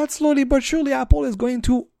seems that slowly but surely Apple is going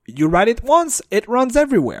to, you write it once, it runs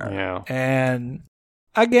everywhere. Yeah. And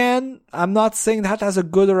again, I'm not saying that as a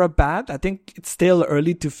good or a bad. I think it's still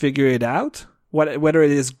early to figure it out, whether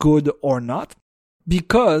it is good or not,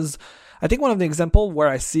 because I think one of the examples where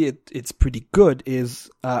I see it's pretty good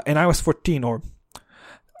is in iOS 14, or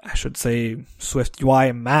I should say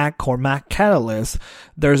SwiftUI Mac or Mac Catalyst.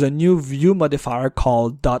 There's a new view modifier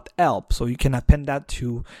called .help. So you can append that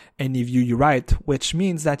to any view you write, which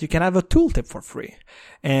means that you can have a tooltip for free.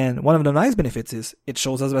 And one of the nice benefits is it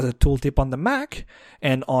shows us as a tooltip on the Mac,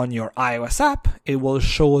 and on your iOS app, it will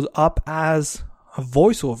show up as a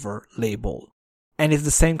voiceover label. And it's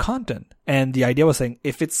the same content. And the idea was saying,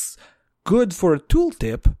 if it's good for a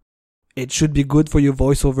tooltip, it should be good for your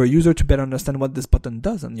voiceover user to better understand what this button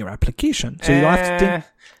does on your application. So you don't have to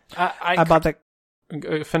think about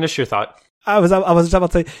that. Finish your thought. I was just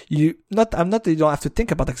about to say you don't have to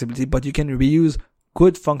think about accessibility, but you can reuse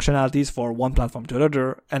good functionalities for one platform to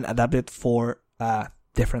another and adapt it for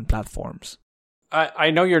different platforms.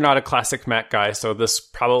 I know you're not a classic Mac guy, so this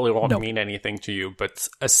probably won't mean anything to you, but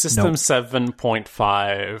a System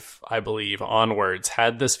 7.5, I believe, onwards,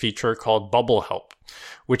 had this feature called Bubble Help,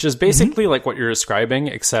 which is basically like what you're describing,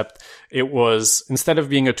 except it was, instead of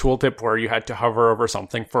being a tooltip where you had to hover over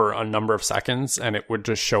something for a number of seconds and it would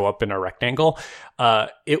just show up in a rectangle,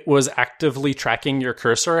 it was actively tracking your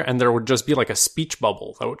cursor, and there would just be like a speech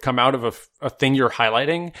bubble that would come out of a thing you're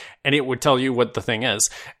highlighting, and it would tell you what the thing is.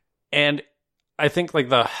 And I think like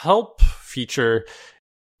the help feature,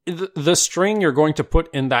 the string you're going to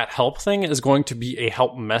put in that help thing is going to be a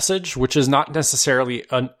help message, which is not necessarily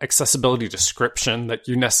an accessibility description that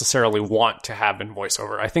you necessarily want to have in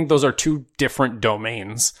VoiceOver. I think those are two different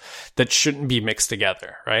domains that shouldn't be mixed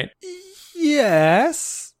together, right?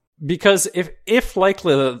 Yes. Because if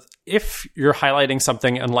you're highlighting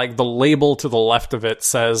something and like the label to the left of it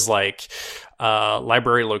says like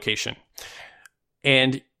library location,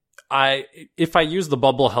 and if I use the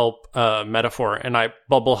bubble help metaphor and I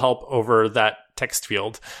bubble help over that text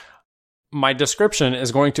field, my description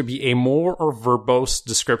is going to be a more verbose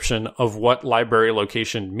description of what library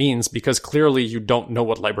location means, because clearly you don't know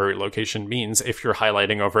what library location means if you're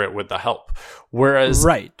highlighting over it with the help. Whereas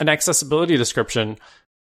an accessibility description,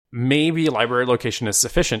 maybe library location is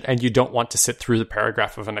sufficient and you don't want to sit through the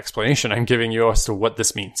paragraph of an explanation I'm giving you as to what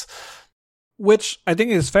this means. Which I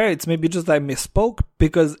think is fair. It's maybe just I misspoke,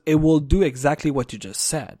 because it will do exactly what you just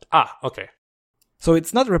said. Okay. So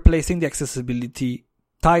it's not replacing the accessibility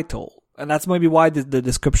title. And that's maybe why the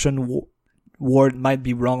description word might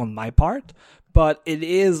be wrong on my part. But it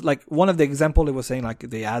is like one of the examples it was saying, like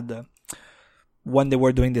they had, when they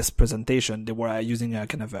were doing this presentation, they were using a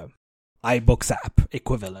kind of a iBooks app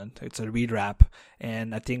equivalent. It's a reader app.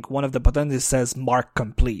 And I think one of the buttons says mark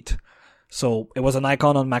complete. So it was an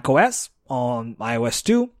icon on macOS, on iOS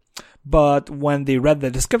 2, but when they read the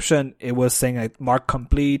description, it was saying like mark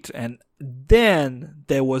complete, and then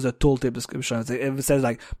there was a tooltip description. It says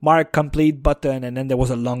like mark complete button, and then there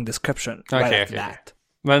was a long description that.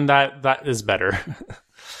 Then that is better.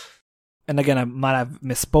 And again, I might have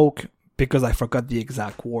misspoke because I forgot the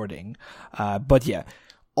exact wording. But yeah,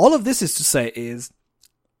 all of this is to say is,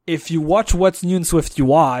 if you watch what's new in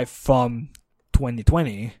SwiftUI from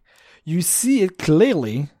 2020, you see it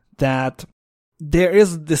clearly that there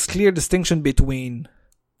is this clear distinction between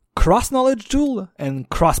cross-knowledge tool and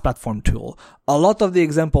cross-platform tool. A lot of the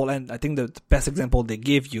example, and I think the best example they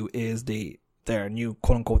give you is their new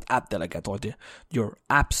quote-unquote app delegate, or your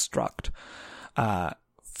abstract.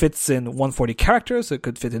 Fits in 140 characters, so it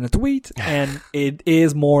could fit in a tweet, and it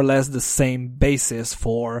is more or less the same basis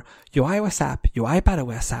for your iOS app, your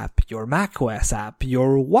iPadOS app, your macOS app,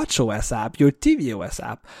 your watchOS app, your tvOS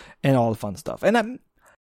app, and all the fun stuff. And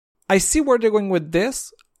I see where they're going with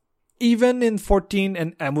this. Even in 14,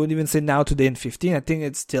 and I would even say now today in 15, I think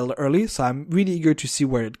it's still early, so I'm really eager to see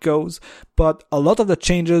where it goes. But a lot of the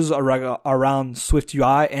changes around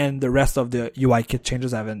SwiftUI and the rest of the UIKit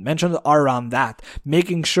changes I haven't mentioned are around that,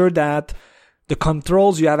 making sure that the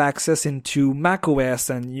controls you have access into macOS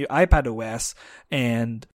and iPadOS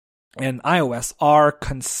and iOS are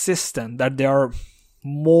consistent, that they are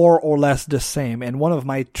more or less the same. And one of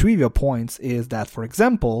my trivia points is that, for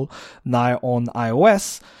example, now on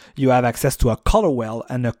iOS, you have access to a color well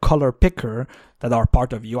and a color picker that are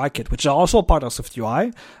part of UIKit, which are also part of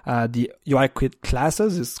SwiftUI. The UIKit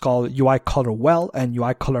classes is called UI Color Well and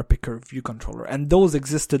UI Color Picker View Controller. And those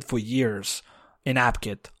existed for years in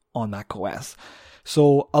AppKit on macOS.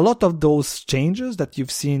 So a lot of those changes that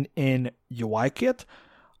you've seen in UIKit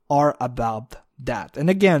are about that. And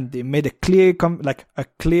again, they made a clear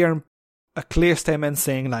statement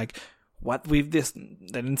saying like, they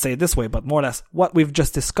didn't say it this way, but more or less what we've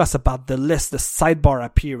just discussed about the list, the sidebar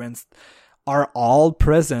appearance, are all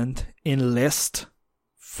present in list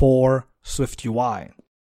for SwiftUI.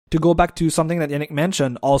 To go back to something that Yannick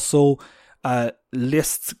mentioned, also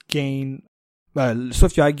SwiftUI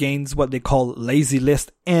gains what they call lazy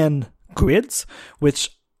list and grids,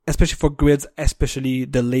 which especially for grids, especially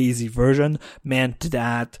the lazy version, meant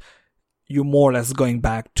that you're more or less going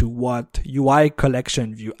back to what UI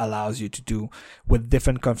collection view allows you to do with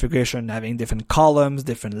different configuration, having different columns,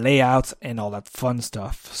 different layouts, and all that fun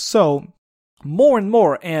stuff. So more and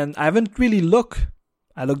more, and I haven't really looked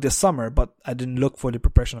this summer, but I didn't look for the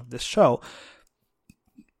preparation of this show.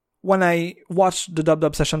 When I watched the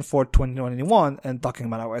Dub session for 2021 and talking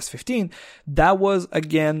about iOS 15, that was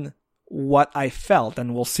again what I felt,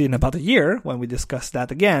 and we'll see in about a year when we discuss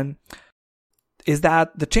that again, is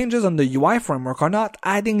that the changes on the UI framework are not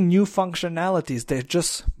adding new functionalities. They're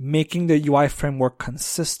just making the UI framework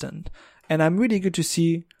consistent. And I'm really good to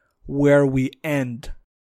see where we end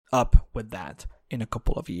up with that in a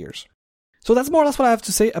couple of years. So that's more or less what I have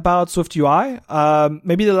to say about SwiftUI.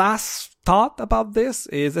 Maybe the last thought about this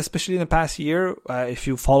is, especially in the past year, if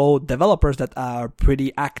you follow developers that are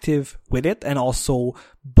pretty active with it and also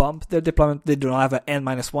bump their deployment, they do not have an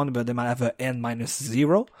N-1, but they might have an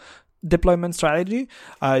N-0 deployment strategy.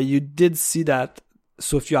 You did see that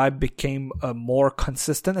SwiftUI became more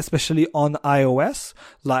consistent, especially on iOS,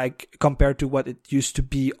 like compared to what it used to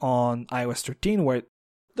be on iOS 13, where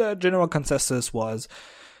the general consensus was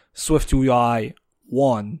SwiftUI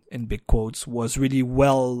 1, in big quotes, was really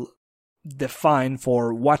well defined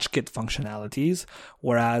for WatchKit functionalities,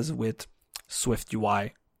 whereas with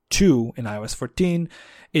SwiftUI 2 in iOS 14,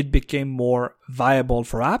 it became more viable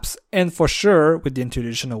for apps, and for sure, with the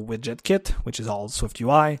introduction of WidgetKit, which is all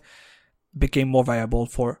SwiftUI, became more viable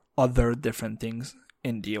for other different things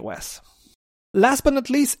in the OS. Last but not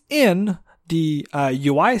least, in the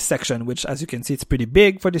UI section, which as you can see, it's pretty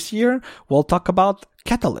big for this year, we'll talk about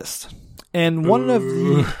Catalyst. And one of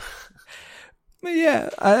the...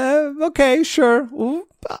 okay, sure.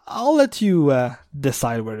 I'll let you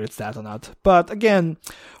decide whether it's that or not. But again,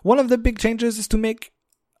 one of the big changes is to make,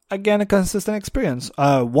 again, a consistent experience.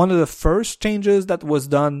 One of the first changes that was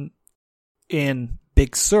done in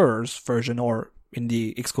Big Sur's version, or in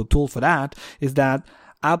the Xcode tool for that, is that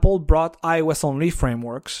Apple brought iOS-only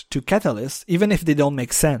frameworks to Catalyst, even if they don't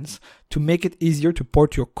make sense, to make it easier to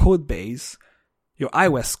port your code base, your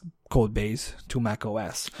iOS code base, to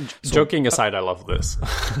macOS. So, joking aside, I love this.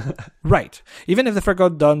 Right. Even if the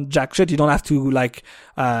framework done jack shit, you don't have to like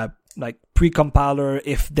pre-compiler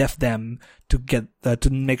if def them to get to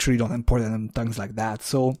make sure you don't import them and things like that.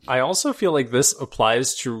 So I also feel like this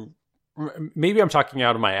applies to, maybe I'm talking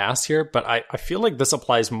out of my ass here, but I feel like this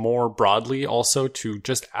applies more broadly also to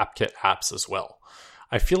just AppKit apps as well.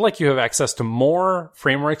 I feel like you have access to more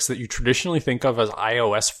frameworks that you traditionally think of as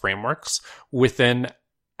iOS frameworks within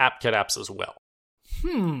AppKit apps as well.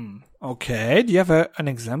 Okay. Do you have an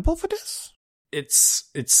example for this? It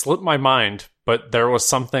slipped my mind, but there was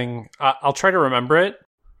something, I'll try to remember it.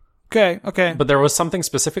 Okay. But there was something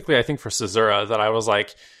specifically, I think, for Caesura that I was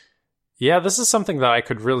like, yeah, this is something that I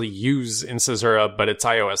could really use in Caesura, but it's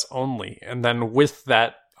iOS only. And then with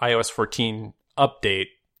that iOS 14 update,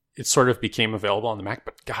 it sort of became available on the Mac,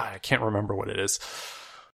 but God, I can't remember what it is.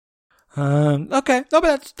 Okay. No,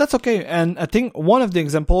 but that's okay. And I think one of the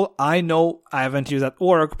example, I know I haven't used at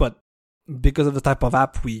work, but because of the type of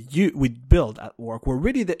app we build at work, we're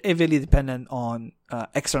really heavily dependent on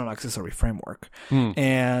external accessory framework.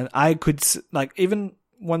 And I could, like, even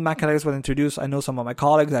when Mac Catalyst was introduced, I know some of my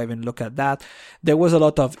colleagues, I even look at that. There was a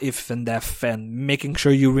lot of if and def and making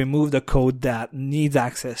sure you remove the code that needs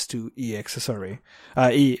access to EA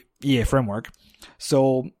framework.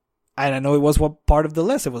 So, and I know it was what part of the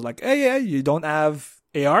list. It was like, hey, yeah, you don't have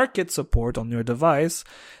ARKit support on your device.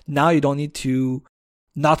 Now you don't need to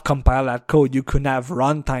not compile that code, you could have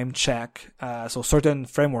runtime check. So certain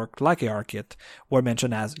framework like ARKit were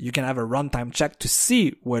mentioned as you can have a runtime check to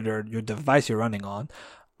see whether your device you're running on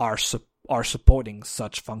are supporting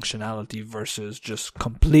such functionality versus just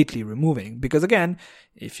completely removing. Because again,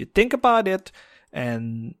 if you think about it,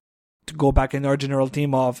 and to go back in our general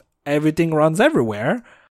theme of everything runs everywhere,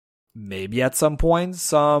 maybe at some point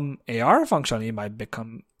some AR functionality might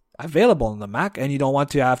become available on the Mac, and you don't want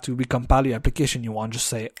to have to recompile your application. You want to just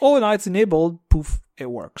say, oh, now it's enabled, poof, it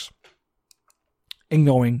works.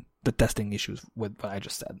 Ignoring the testing issues with what I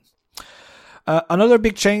just said. Another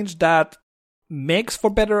big change that makes for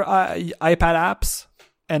better iPad apps,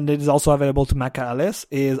 and it is also available to Mac OS,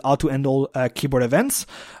 is how to handle keyboard events.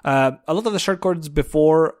 A lot of the shortcuts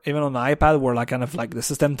before, even on the iPad, were like kind of like the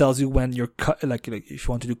system tells you when you're like if you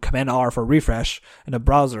want to do Command R for refresh in a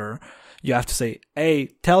browser, you have to say, hey,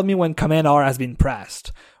 tell me when Command R has been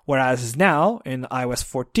pressed. Whereas now in iOS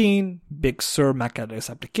 14, Big Sur Mac OS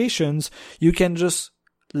applications, you can just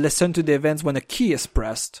listen to the events when a key is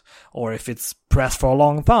pressed, or if it's pressed for a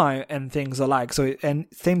long time, and things alike. So, and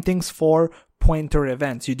same things for pointer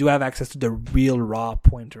events. You do have access to the real raw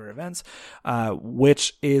pointer events,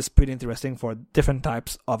 which is pretty interesting for different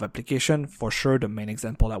types of application. For sure, the main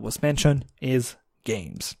example that was mentioned is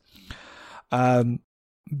games.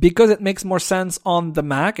 Because it makes more sense on the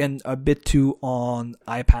Mac and a bit too on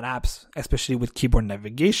iPad apps, especially with keyboard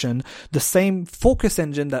navigation, the same focus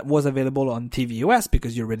engine that was available on tvOS,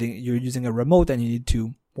 because you're using a remote and you need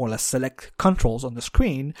to more or less select controls on the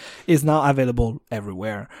screen, is now available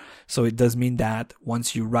everywhere. So it does mean that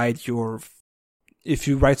once you write if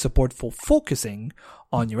you write support for focusing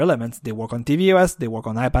on your elements, they work on tvOS, they work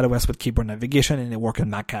on iPadOS with keyboard navigation, and they work in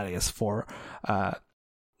Mac OS for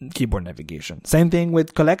keyboard navigation. Same thing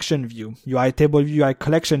with collection view. UI table view, UI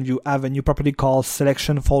collection view have a new property called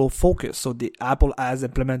selection follow focus. So the Apple has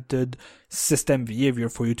implemented system behavior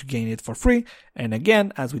for you to gain it for free. And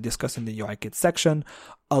again, as we discussed in the UI kit section,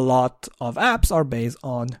 a lot of apps are based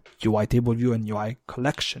on UI table view and UI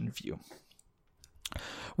collection view.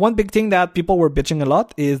 One big thing that people were bitching a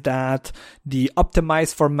lot is that the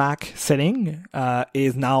optimize for Mac setting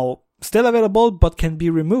is now still available, but can be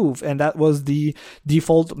removed. And that was the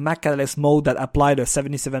default Mac OS mode that applied a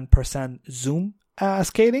 77% zoom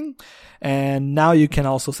scaling. And now you can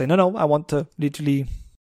also say, no, I want to literally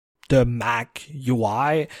the Mac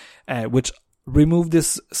UI, which remove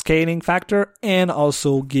this scaling factor and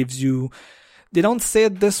also gives you, they don't say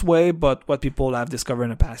it this way, but what people have discovered in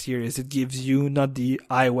the past year is it gives you not the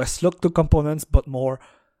iOS look to components, but more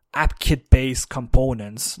AppKit based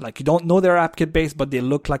components. Like you don't know they're AppKit based, but they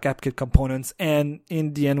look like AppKit components. And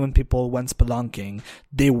in the end, when people went spelunking,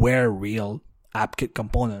 they were real AppKit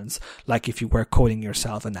components, like if you were coding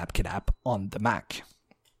yourself an AppKit app on the Mac.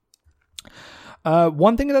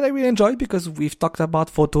 One thing that I really enjoyed, because we've talked about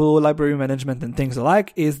photo library management and things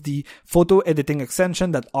alike, is the photo editing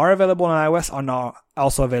extension that are available on iOS are now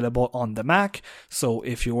also available on the Mac. So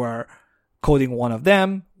if you were coding one of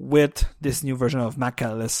them with this new version of Mac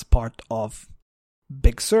OS part of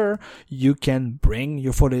Big Sur, you can bring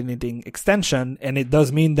your photo editing extension, and it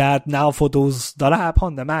does mean that now Photos.app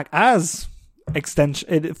on the Mac has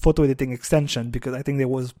photo editing extension, because I think there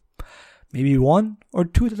was maybe one or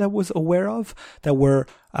two that I was aware of that were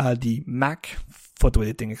the Mac photo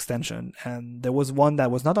editing extension, and there was one that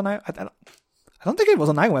was not on I don't think it was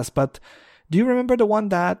on iOS, but do you remember the one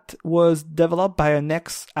that was developed by an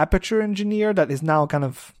ex-Aperture engineer that is now kind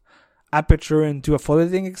of Aperture into a photo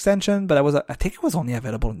editing extension? But I think it was only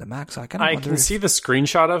available in the Mac, so I can see the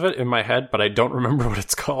screenshot of it in my head, but I don't remember what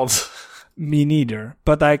it's called. Me neither.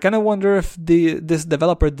 But I kind of wonder if this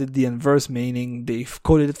developer did the inverse, meaning they've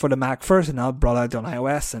coded it for the Mac first and now brought it on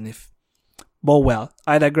iOS. And well,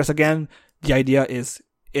 I digress again. The idea is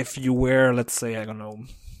if you were, let's say, I don't know,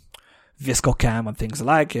 ViscoCam and things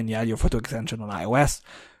like, and you had your photo extension on iOS,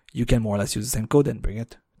 you can more or less use the same code and bring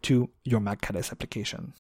it to your Mac OS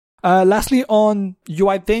application. Lastly, on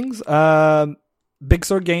UI things, Big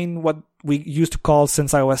Sur gained what we used to call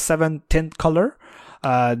since iOS 7 tint color.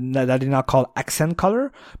 That is now called accent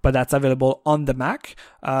color, but that's available on the Mac.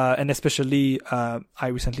 And especially, I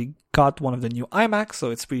recently got one of the new iMacs,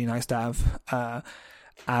 so it's pretty nice to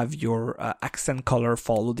have your accent color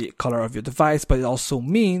follow the color of your device, but it also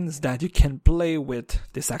means that you can play with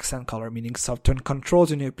this accent color, meaning certain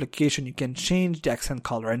controls in your application, you can change the accent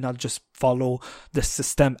color and not just follow the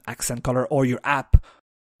system accent color or your app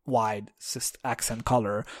wide accent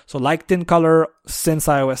color. So like thin color, since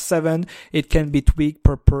iOS 7, it can be tweaked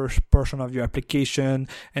per portion of your application.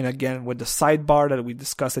 And again, with the sidebar that we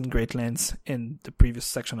discussed in great lengths in the previous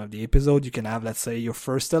section of the episode, you can have, let's say, your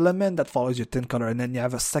first element that follows your thin color, and then you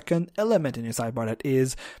have a second element in your sidebar that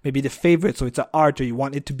is maybe the favorite. So it's an art, or you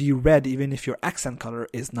want it to be red even if your accent color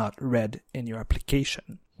is not red in your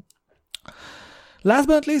application. Last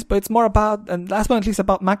but not least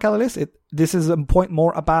about Mac Catalyst, this is a point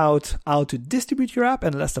more about how to distribute your app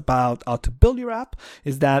and less about how to build your app,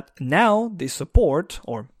 is that now they support,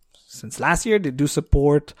 or since last year, they do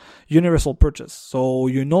support universal purchase. So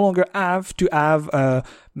you no longer have to have a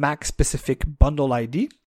Mac specific bundle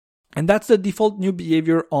ID. And that's the default new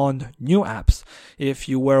behavior on new apps. If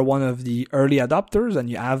you were one of the early adopters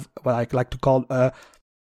and you have what I like to call a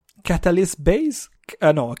Catalina-based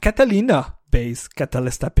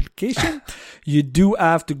Catalyst application, you do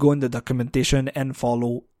have to go in the documentation and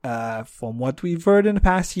follow, from what we've heard in the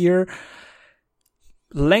past year,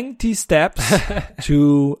 lengthy steps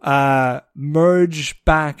to merge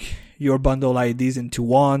back your bundle IDs into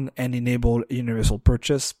one and enable universal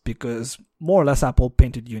purchase, because more or less Apple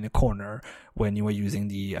painted you in a corner when you were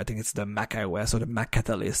using I think it's the Mac iOS or the Mac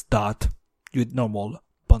Catalyst your normal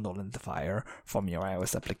bundle identifier from your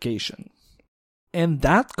iOS application. And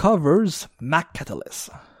that covers Mac Catalyst.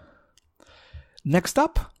 Next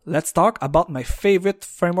up, let's talk about my favorite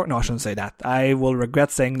framework. No, I shouldn't say that. I will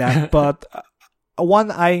regret saying that, but one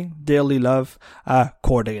I dearly love,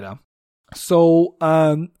 Core Data. So,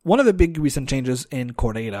 one of the big recent changes in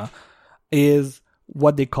Core Data is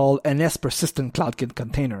what they call NS Persistent CloudKit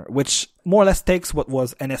Container, which more or less takes what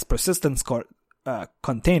was NS Persistent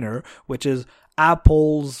Container, which is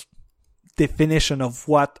Apple's definition of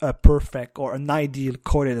what a perfect or an ideal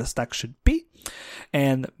core data stack should be,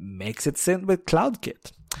 and makes it sync with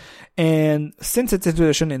CloudKit. And since its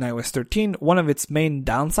introduction in iOS 13, one of its main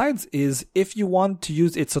downsides is if you want to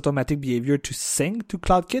use its automatic behavior to sync to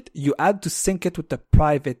CloudKit, you had to sync it with the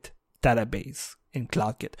private database in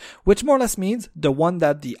CloudKit, which more or less means the one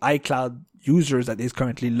that the iCloud users that is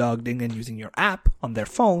currently logged in and using your app on their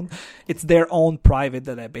phone, it's their own private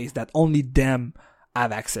database that only them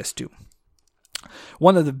have access to.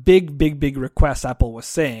 One of the big requests Apple was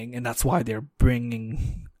saying, and that's why they're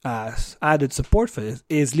bringing added support for this,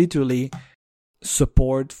 is literally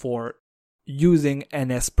support for using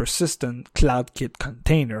NS Persistent CloudKit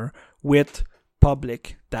Container with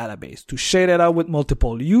public database to share data with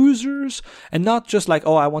multiple users, and not just like,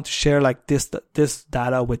 oh, I want to share like this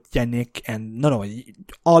data with Yannick, and no,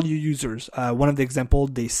 all your users. One of the examples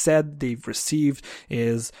they said they've received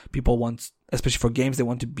is people want, especially for games, they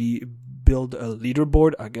want to build a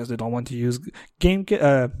leaderboard. I guess they don't want to use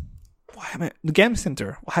the Game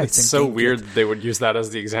Center. It's so weird they would use that as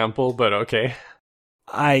the example, but okay.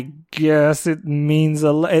 I guess it means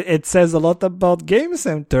it says a lot about Game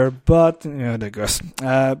Center, but I guess.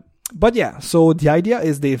 But yeah, so the idea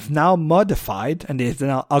is they've now modified and they've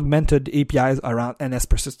now augmented APIs around NS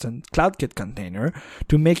Persistent CloudKit Container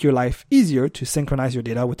to make your life easier to synchronize your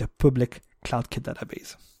data with a public CloudKit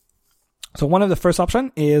database. So one of the first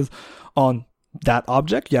options is on that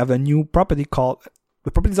object, you have a new property called,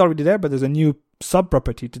 the property is already there, but there's a new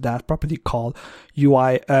sub-property to that property called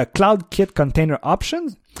CloudKit Container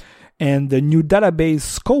Options. And the new database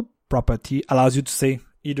scope property allows you to say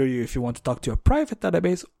either if you want to talk to a private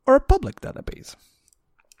database or a public database.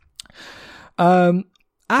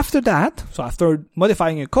 After that, so after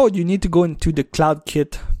modifying your code, you need to go into the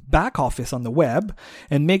CloudKit back office on the web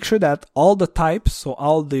and make sure that all the types, so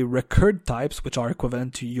all the record types, which are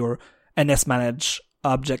equivalent to your NS managed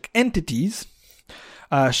object entities,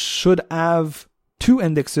 should have 2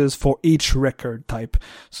 indexes for each record type.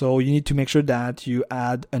 So you need to make sure that you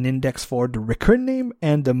add an index for the record name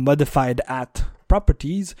and the modified at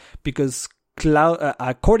properties, because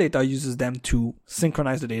Core Data uses them to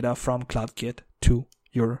synchronize the data from CloudKit to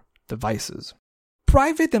your devices.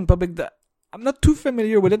 Private and public, I'm not too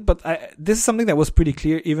familiar with it, but this is something that was pretty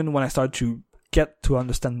clear even when I started to get to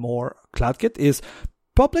understand more CloudKit, is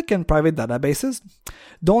public and private databases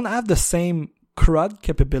don't have the same CRUD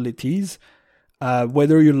capabilities,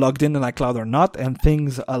 whether you're logged in iCloud or not, and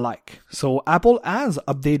things alike. So Apple has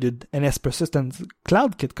updated NS Persistent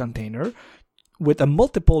CloudKit Container with a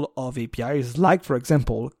multiple of APIs, like for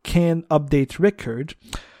example, can update record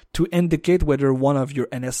to indicate whether one of your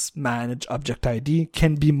NS managed object ID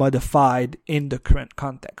can be modified in the current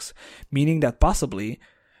context, meaning that possibly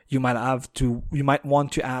you might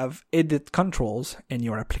want to have edit controls in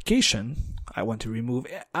your application. I want to remove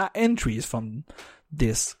entries from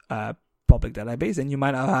this public database, and you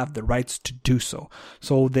might not have the rights to do so.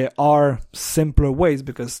 So there are simpler ways,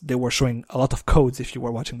 because they were showing a lot of codes if you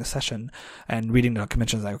were watching the session and reading the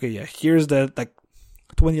documentation. Like, okay, yeah, here's the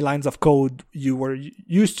 20 lines of code you were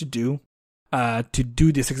used to do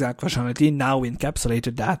this exact functionality. Now we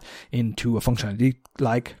encapsulated that into a functionality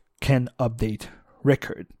like can update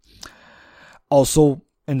record. Also,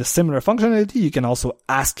 in the similar functionality, you can also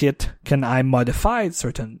ask it, can I modify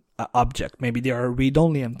certain object? Maybe they are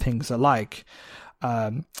read-only and things alike.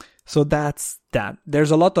 So that's that.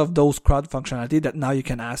 There's a lot of those CRUD functionality that now you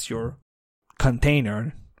can ask your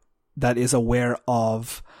container that is aware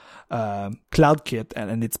of CloudKit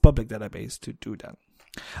and its public database to do that.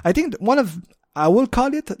 I think I will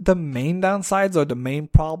call it the main downsides or the main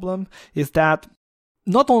problem is that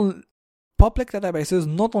not only public databases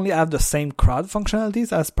not only have the same CRUD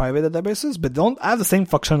functionalities as private databases, but don't have the same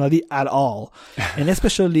functionality at all. And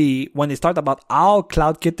especially when they start about how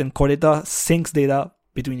CloudKit and Core Data syncs data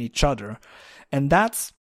between each other. And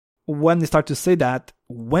that's when they start to say that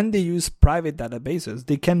when they use private databases,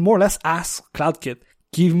 they can more or less ask CloudKit,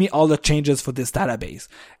 give me all the changes for this database.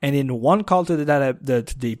 And in one call to the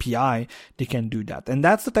API, they can do that. And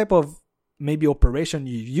that's the type of maybe operation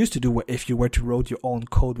you used to do if you were to write your own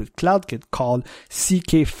code with CloudKit, called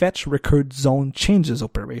CK fetch record zone changes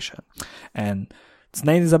operation. And its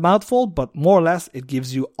name is a mouthful, but more or less it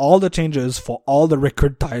gives you all the changes for all the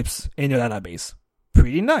record types in your database.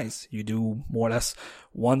 Pretty nice. You do more or less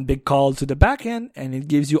one big call to the backend, and it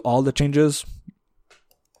gives you all the changes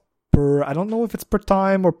per, I don't know if it's per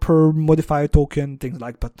time or per modifier token, things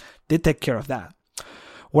like, but they take care of that.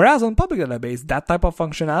 Whereas on public database, that type of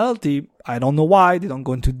functionality, I don't know why, they don't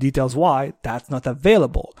go into details why, that's not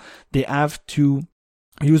available. They have to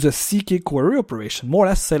use a CK query operation, more or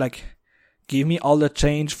less say like, give me all the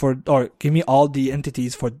change or give me all the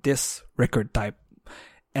entities for this record type.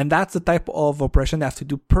 And that's the type of operation they have to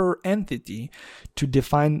do per entity to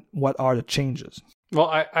define what are the changes. Well,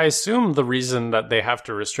 I assume the reason that they have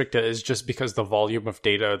to restrict it is just because the volume of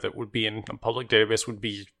data that would be in a public database would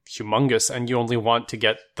be humongous, and you only want to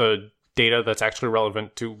get the data that's actually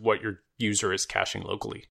relevant to what your user is caching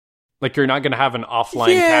locally. Like, you're not going to have an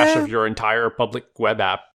offline cache of your entire public web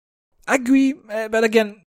app. I agree, but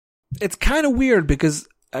again, it's kind of weird because,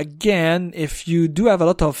 again, if you do have a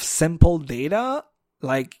lot of simple data,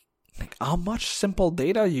 like how much simple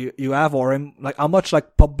data you have, or like how much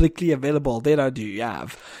like publicly available data do you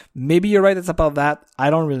have? Maybe you're right, it's about that. I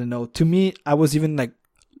don't really know. To me, I was even like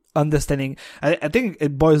understanding. I think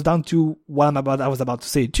it boils down to what I was about to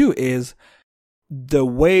say too, is the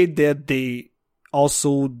way that they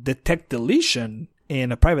also detect deletion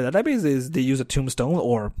in a private database is they use a tombstone,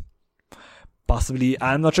 or possibly,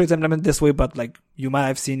 I'm not sure it's implemented this way, but like you might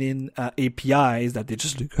have seen in APIs that they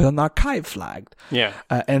just look at an archive flagged. Yeah.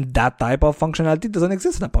 And that type of functionality doesn't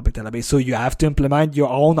exist in a public database. So you have to implement your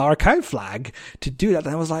own archive flag to do that.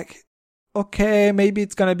 And I was like, okay, maybe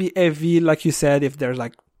it's going to be heavy, like you said, if there's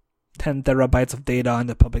like 10 terabytes of data in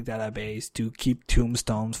the public database to keep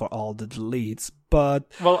tombstones for all the deletes.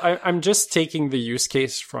 But well, I'm just taking the use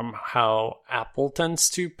case from how Apple tends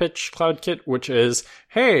to pitch CloudKit, which is,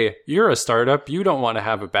 hey, you're a startup. You don't want to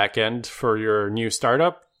have a backend for your new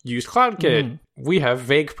startup. Use CloudKit. We have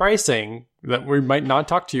vague pricing that we might not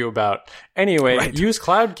talk to you about. Anyway, right. Use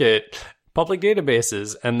CloudKit, public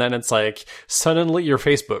databases. And then it's like, suddenly you're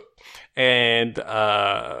Facebook. And,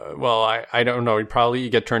 well, I don't know. You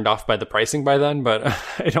get turned off by the pricing by then, but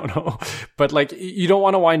I don't know. But like, you don't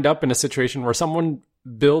want to wind up in a situation where someone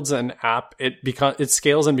builds an app, it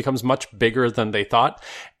scales and becomes much bigger than they thought.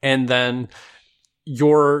 And then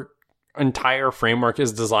your entire framework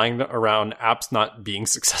is designed around apps not being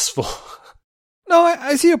successful. No,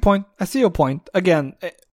 I see your point. Again,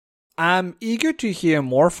 I'm eager to hear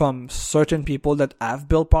more from certain people that have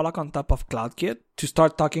built product on top of CloudKit to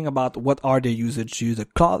start talking about what are their usage to use the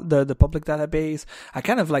public database. I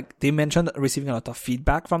kind of like, they mentioned receiving a lot of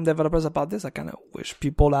feedback from developers about this. I kind of wish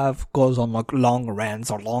people goes on like long rants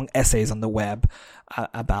or long essays on the web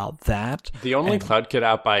about that. The only CloudKit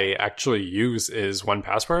app I actually use is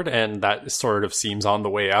 1Password, and that sort of seems on the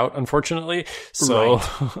way out, unfortunately. So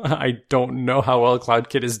right. I don't know how well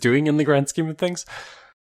CloudKit is doing in the grand scheme of things.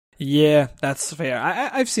 Yeah, that's fair.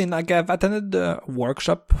 I've seen, like, I've attended the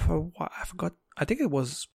workshop. I forgot. I think it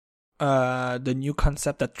was the new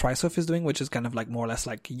concept that Trisoft is doing, which is kind of like more or less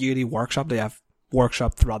like yearly workshop. They have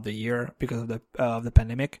workshop throughout the year because of the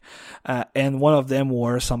pandemic, and one of them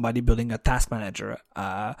was somebody building a task manager.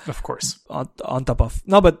 Of course, on top of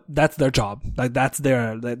but that's their job. Like that's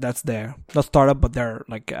their not startup, but they're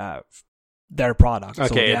like their product.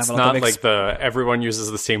 Okay, it's not like everyone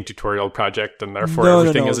uses the same tutorial project and therefore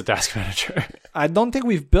everything is a task manager. I don't think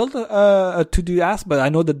we've built a to-do app, but I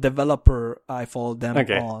know the developer, I follow them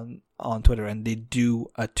on Twitter, and they do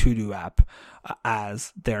a to-do app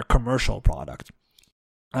as their commercial product.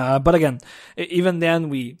 But again, even then,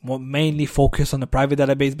 we mainly focus on the private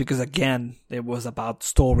database because, again, it was about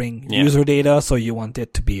storing user data, so you want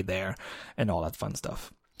it to be there and all that fun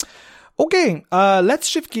stuff. Okay, let's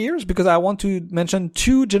shift gears because I want to mention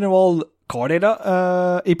two general core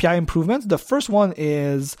data API improvements. The first one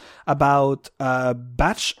is about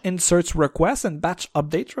batch inserts requests and batch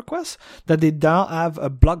update requests, that they now have a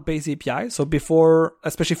block-based API. So before,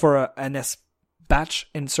 especially for a NS batch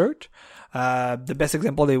insert, the best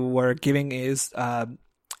example they were giving is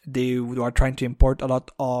they are trying to import a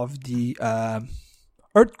lot of the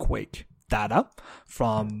earthquake data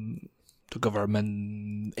from the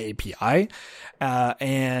government API,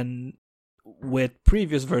 and with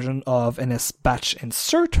previous version of NS batch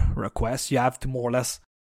insert requests, you have to more or less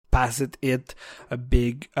pass it a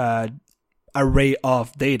big array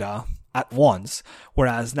of data at once,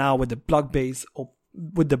 whereas now with the block-based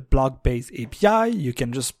API, you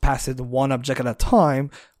can just pass it one object at a time,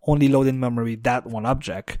 only load in memory that one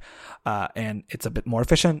object, and it's a bit more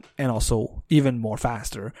efficient and also even more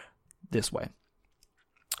faster this way.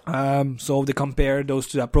 So they compare those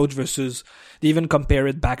two approach versus they even compare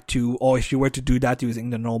it back to, if you were to do that using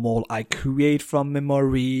the normal, I create from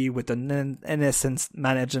memory with an NS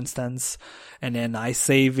managed instance, and then I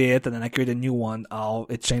save it, and then I create a new one,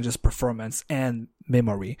 it changes performance and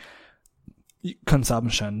memory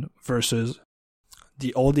consumption versus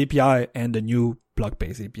the old API and the new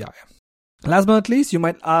block-based API. Last but not least, you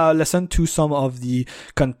might listen to some of the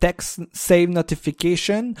context save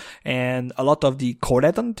notification and a lot of the core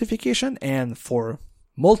data notification, and for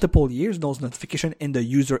multiple years, those notifications in the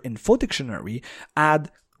user info dictionary add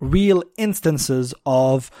real instances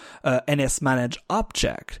of NS managed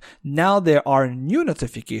object. Now there are new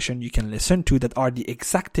notifications you can listen to that are the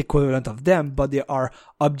exact equivalent of them, but they are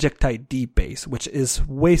object ID based, which is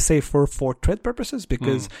way safer for thread purposes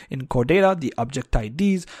because in core data, the object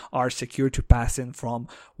IDs are secure to pass in from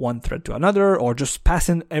one thread to another, or just pass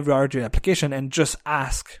in every RJ application and just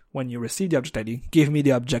ask when you receive the object ID, give me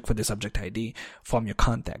the object for this object ID from your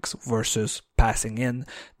context, versus passing in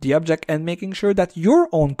the object and making sure that your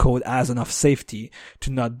own code has enough safety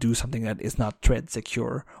to not do something that is not thread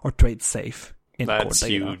secure or thread safe in core data. That's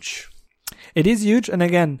huge. It is huge. And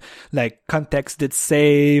again, like context did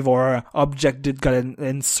save or object did got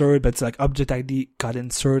insert, but it's like object ID got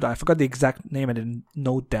insert. I forgot the exact name. I didn't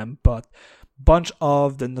note them, but bunch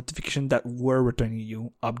of the notification that were returning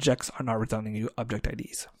you objects are now returning you object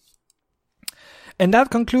IDs. And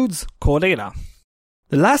that concludes core data.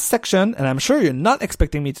 The last section, and I'm sure you're not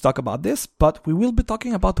expecting me to talk about this, but we will be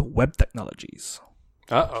talking about web technologies.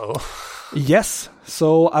 Uh-oh. Yes.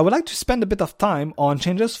 So I would like to spend a bit of time on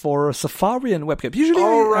changes for Safari and WebKit. Usually,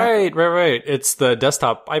 right. It's the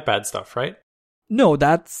desktop iPad stuff, right? No,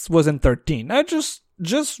 that was in 13. I just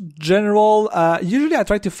general. Usually, I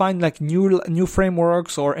try to find like new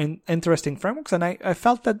frameworks or interesting frameworks, and I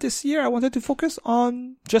felt that this year I wanted to focus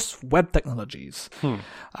on just web technologies.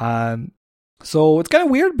 So it's kind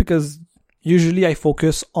of weird because usually I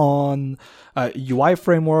focus on UI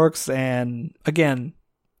frameworks, and again,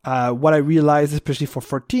 what I realized, especially for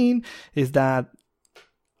 14, is that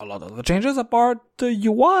a lot of the changes about the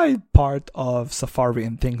UI part of Safari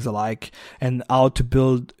and things alike, and how to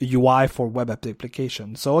build UI for web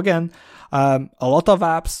applications. So again, a lot of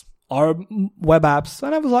apps are web apps,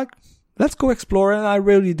 and I was like, let's go explore, and I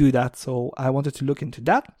rarely do that. So I wanted to look into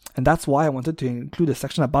that, and that's why I wanted to include a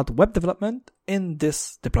section about web development in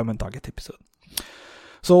this deployment target episode.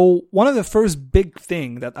 So one of the first big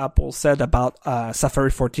thing that Apple said about Safari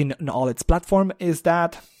 14 and all its platform is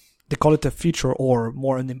that they call it a feature or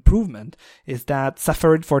more an improvement, is that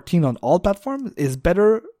Safari 14 on all platforms has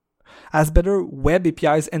better web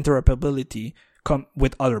APIs interoperability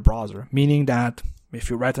with other browser, meaning that if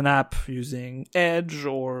you write an app using Edge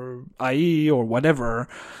or IE or whatever,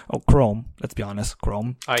 or Chrome, let's be honest,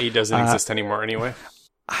 Chrome. IE doesn't exist anymore anyway.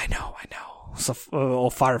 I know. So, or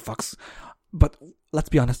Firefox. But let's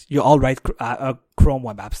be honest, you all write Chrome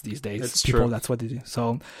web apps these days. It's true. That's what they do.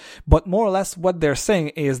 So, but more or less what they're saying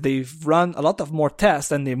is they've run a lot of more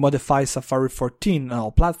tests and they modify Safari 14 on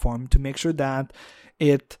all platform to make sure that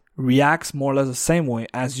it reacts more or less the same way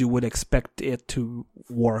as you would expect it to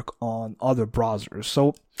work on other browsers.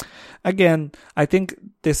 So again, I think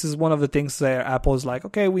this is one of the things that Apple is like,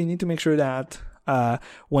 okay, we need to make sure that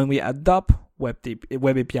when we adopt web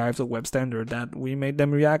APIs or web standard, that we make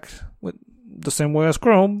them react with the same way as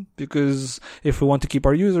Chrome, because if we want to keep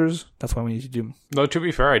our users, that's what we need to do. Though, to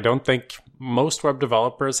be fair, I don't think most web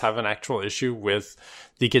developers have an actual issue with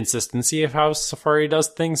the consistency of how Safari does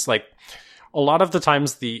things. Like, a lot of the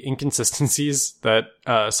times the inconsistencies that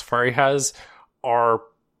Safari has are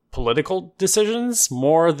political decisions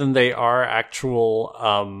more than they are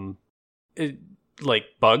actual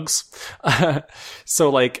bugs. So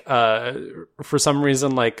like for some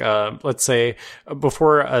reason, like let's say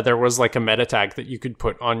before there was like a meta tag that you could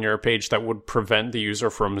put on your page that would prevent the user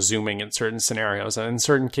from zooming in certain scenarios. And in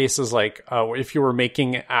certain cases, like if you were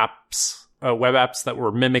making apps, web apps that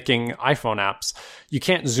were mimicking iPhone apps, you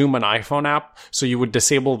can't zoom an iPhone app, so you would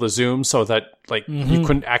disable the zoom so that like you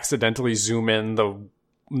couldn't accidentally zoom in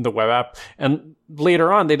the web app. And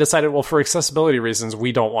later on, they decided, well, for accessibility reasons,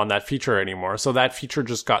 we don't want that feature anymore. So that feature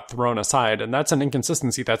just got thrown aside. And that's an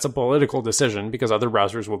inconsistency. That's a political decision because other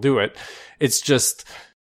browsers will do it. It's just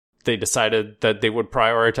they decided that they would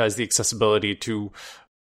prioritize the accessibility to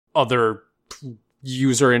other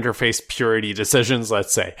user interface purity decisions,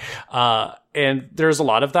 let's say. And there's a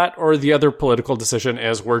lot of that. Or the other political decision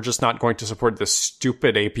is we're just not going to support this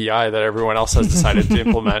stupid API that everyone else has decided to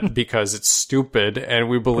implement because it's stupid and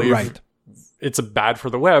we believe it's bad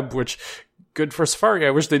for the web, which good for Safari.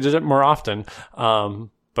 I wish they did it more often.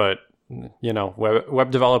 But, you know,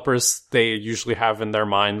 web developers, they usually have in their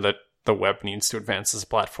mind that the web needs to advance as a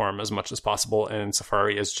platform as much as possible, and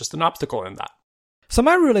Safari is just an obstacle in that.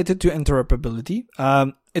 Somehow related to interoperability.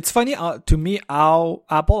 It's funny to me how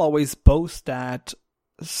Apple always boasts that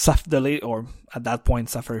or at that point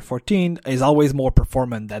Safari 14 is always more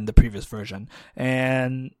performant than the previous version.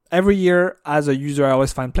 And every year as a user, I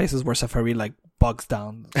always find places where Safari like bogs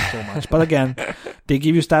down so much. But again, they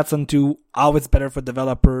give you stats onto how it's better for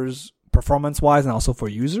developers performance-wise and also for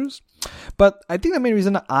users. But I think the main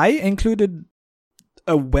reason I included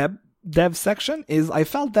a web dev section is I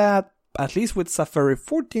felt that at least with Safari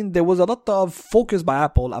 14, there was a lot of focus by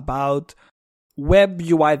Apple about web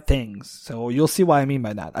UI things. So you'll see what I mean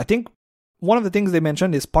by that. I think one of the things they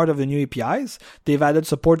mentioned is part of the new APIs. They've added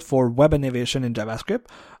support for web innovation in JavaScript,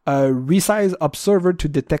 a resize observer to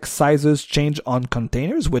detect sizes change on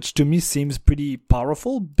containers, which to me seems pretty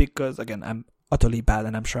powerful because, again, I'm utterly bad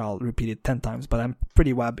and I'm sure I'll repeat it 10 times, but I'm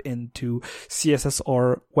pretty web into CSS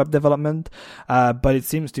or web development. But it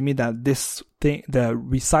seems to me that this thing, the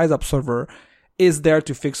resize observer, is there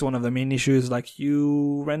to fix one of the main issues, like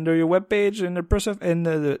you render your web page in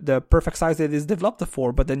the perfect size that it is developed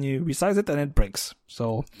for, but then you resize it and it breaks.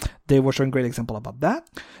 So they were showing a great example about that.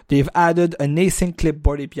 They've added an async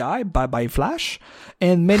clipboard API by Flash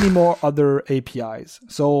and many more other APIs.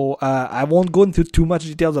 So I won't go into too much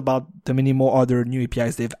details about the many more other new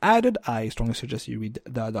APIs they've added. I strongly suggest you read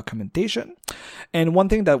the documentation. And one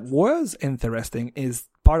thing that was interesting is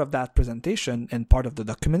part of that presentation and part of the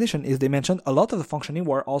documentation is they mentioned a lot of the functioning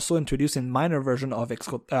were also introduced in minor version of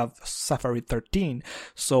Safari 13.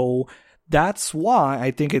 So that's why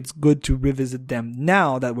I think it's good to revisit them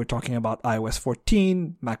now that we're talking about iOS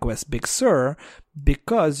 14, macOS Big Sur,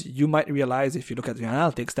 because you might realize if you look at the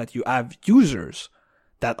analytics that you have users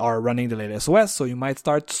that are running the latest OS. So you might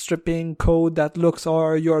start stripping code that looks,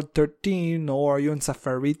 or you're 13 or you're in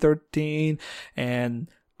Safari 13 and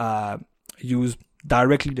use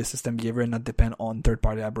directly the system behavior and not depend on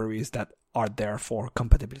third-party libraries that are there for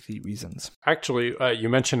compatibility reasons. Actually, you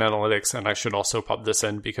mentioned analytics, and I should also pop this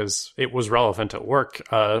in because it was relevant at work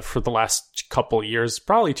for the last couple years,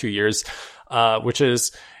 probably 2 years, which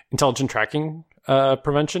is intelligent tracking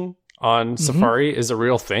prevention on Safari is a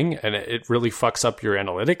real thing, and it really fucks up your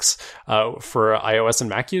analytics for iOS and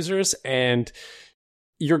Mac users, and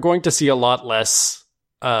you're going to see a lot less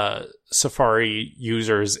Safari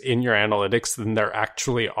users in your analytics than there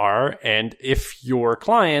actually are. And if your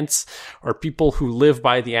clients are people who live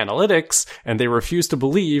by the analytics and they refuse to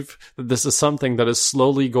believe that this is something that is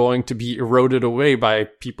slowly going to be eroded away by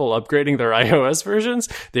people upgrading their iOS versions,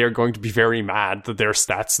 they are going to be very mad that their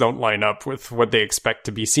stats don't line up with what they expect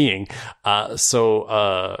to be seeing.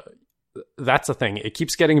 So that's the thing. It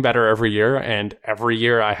keeps getting better every year. And every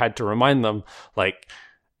year I had to remind them, like,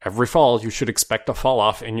 every fall, you should expect a fall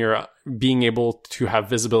off in your being able to have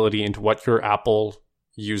visibility into what your Apple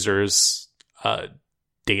users'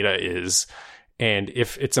 data is. And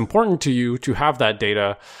if it's important to you to have that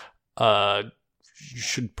data, you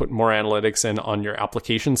should put more analytics in on your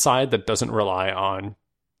application side that doesn't rely on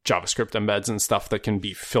JavaScript embeds and stuff that can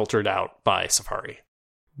be filtered out by Safari.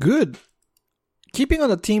 Good. Keeping on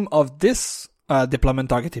the theme of this deployment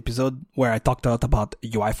target episode, where I talked a lot about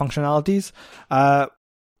UI functionalities,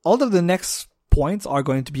 all of the next points are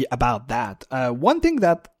going to be about that. One thing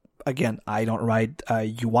that again, I don't write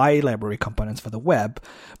UI library components for the web,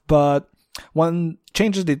 but one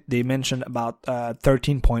changes that they mentioned about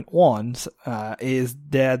 13.1 is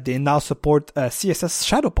that they now support CSS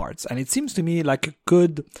shadow parts. And it seems to me like a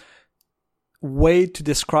good way to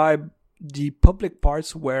describe the public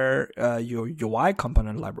parts where your UI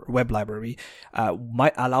component web library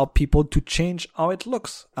might allow people to change how it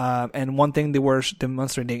looks. And one thing they were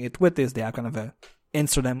demonstrating it with is they have kind of a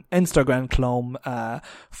Instagram clone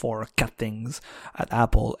for cat things at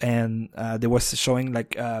Apple, and they were showing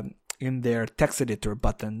like in their text editor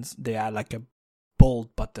buttons they had like a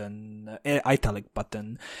bold button, italic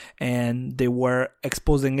button, and they were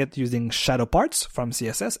exposing it using shadow parts from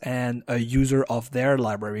CSS, and a user of their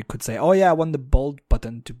library could say, oh yeah, I want the bold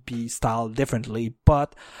button to be styled differently,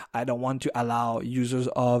 but I don't want to allow users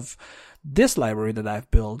of this library that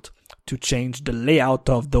I've built to change the layout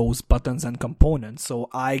of those buttons and components. So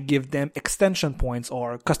I give them extension points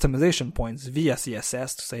or customization points via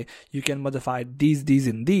CSS to say, you can modify these,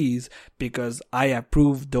 and these because I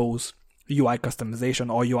approve those UI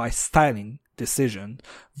customization or UI styling decision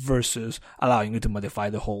versus allowing you to modify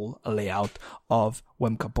the whole layout of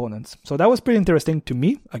web components. So that was pretty interesting to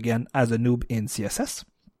me, again, as a noob in CSS.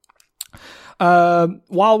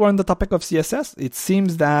 While we're on the topic of CSS, it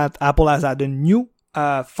seems that Apple has added new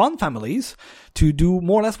font families to do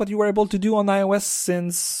more or less what you were able to do on iOS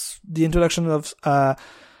since the introduction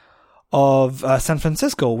of San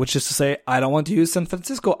Francisco, which is to say, I don't want to use San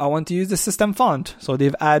Francisco, I want to use the system font. So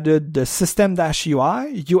they've added the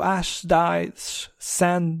system-UI,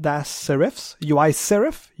 UI-sans-serifs, UI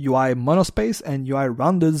serif, UI monospace, and UI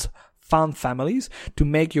rounded font families to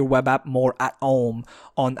make your web app more at home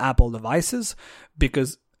on Apple devices,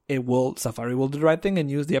 because Safari will do the right thing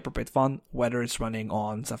and use the appropriate font, whether it's running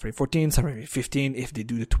on Safari 14, Safari 15, if they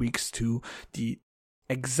do the tweaks to the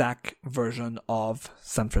exact version of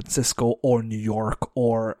San Francisco or New York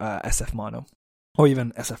or SF Mono or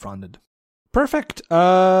even SF Rounded. Perfect.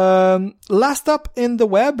 Last up in the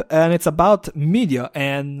web, and it's about media.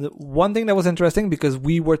 And one thing that was interesting, because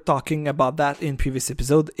we were talking about that in previous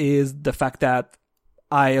episode, is the fact that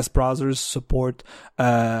iOS browsers support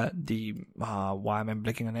why am I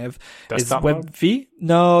blinking on it? Is WebV?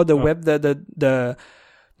 No, web the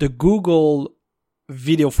Google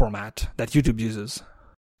video format that YouTube uses.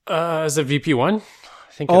 Is it VP1?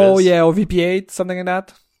 I think it is. Oh yeah, or VP8, something like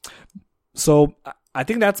that. So I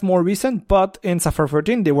think that's more recent, but in Safari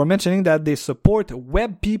 14, they were mentioning that they support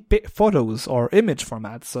WebP photos or image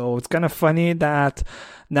formats. So it's kind of funny that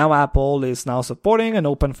now Apple is now supporting an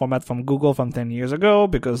open format from Google from 10 years ago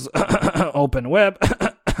because open web.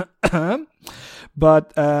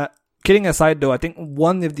 But kidding aside, though, I think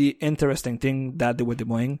one of the interesting thing that they were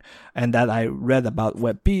doing and that I read about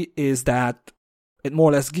WebP is that it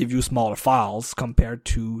more or less gives you smaller files compared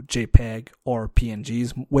to JPEG or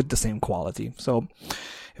PNGs with the same quality. So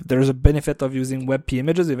if there's a benefit of using WebP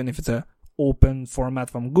images, even if it's an open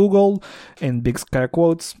format from Google, in big scare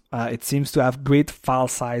quotes, it seems to have great file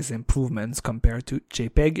size improvements compared to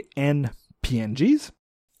JPEG and PNGs.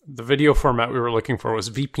 The video format we were looking for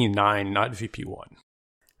was VP9, not VP1.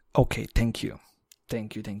 Okay, thank you.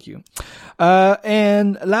 And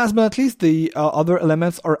last but not least, the other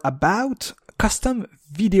elements are about custom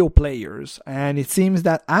video players, and it seems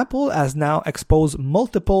that Apple has now exposed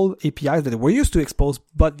multiple APIs that they were used to expose,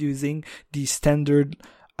 but using the standard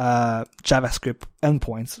JavaScript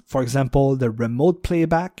endpoints. For example, the remote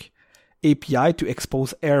playback API to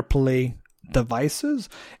expose AirPlay devices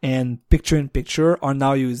and picture-in-picture are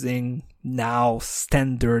now using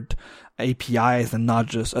standard APIs and not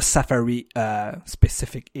just a Safari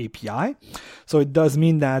specific API. So it does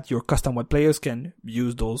mean that your custom web players can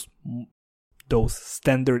use those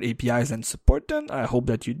standard APIs and support them. I hope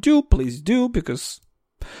that you do. Please do, because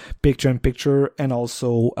picture-in-picture and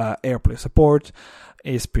also AirPlay support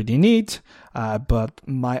is pretty neat. But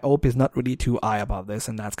my hope is not really too high about this,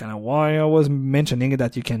 and that's kind of why I was mentioning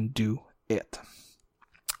that you can do it.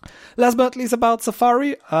 Last but not least about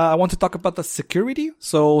Safari, I want to talk about the security.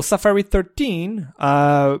 So Safari 13,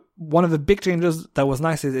 one of the big changes that was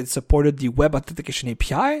nice is it supported the web authentication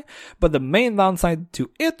API, but the main downside to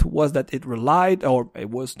it was that it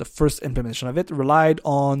was the first implementation of it, relied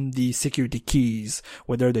on the security keys,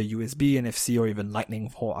 whether the USB, NFC, or even Lightning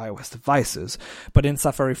for iOS devices. But in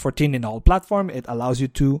Safari 14 in all platforms, it allows you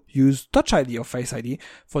to use Touch ID or Face ID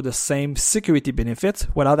for the same security benefits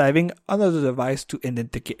without having another device to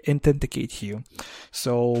authenticate you.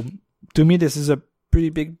 So to me, this is a pretty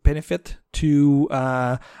big benefit to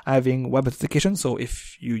having web authentication. So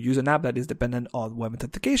if you use an app that is dependent on web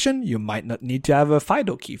authentication, you might not need to have a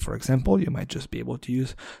FIDO key, for example. You might just be able to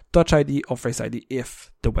use Touch ID or Face ID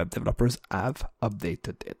if the web developers have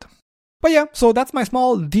updated it. But yeah, so that's my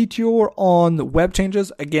small detour on web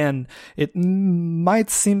changes. Again, it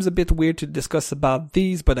might seem a bit weird to discuss about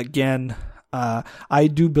these, but again, I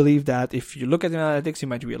do believe that if you look at the analytics, you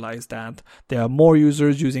might realize that there are more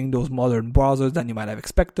users using those modern browsers than you might have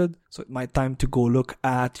expected. So it might time to go look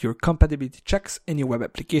at your compatibility checks in your web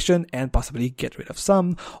application and possibly get rid of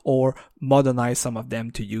some or modernize some of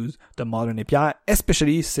them to use the modern API,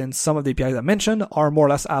 especially since some of the APIs I mentioned are more or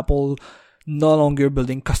less Apple no longer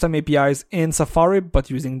building custom APIs in Safari, but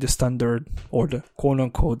using the standard or the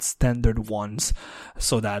quote-unquote standard ones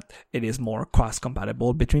so that it is more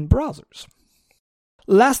cross-compatible between browsers.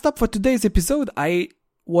 Last up for today's episode, I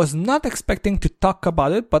was not expecting to talk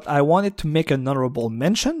about it, but I wanted to make an honorable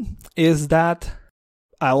mention, is that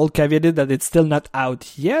I will caveat it that it's still not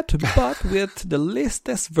out yet, but with the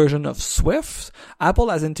latest version of Swift, Apple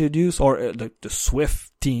has introduced, or the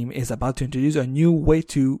Swift team is about to introduce a new way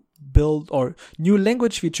to build or new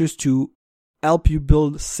language features to help you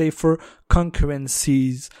build safer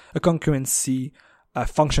concurrency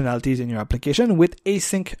functionalities in your application with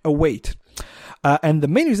async await. And the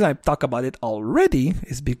main reason I talk about it already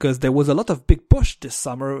is because there was a lot of big push this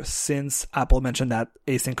summer since Apple mentioned that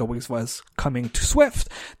async await was coming to Swift,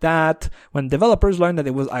 that when developers learned that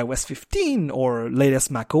it was iOS 15 or latest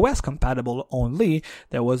macOS compatible only,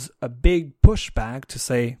 there was a big pushback to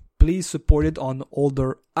say, please support it on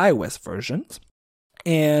older iOS versions.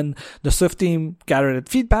 And the Swift team gathered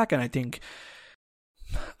feedback, and I think,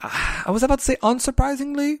 I was about to say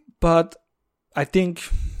unsurprisingly, but I think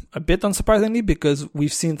a bit unsurprisingly, because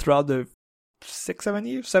we've seen throughout the 7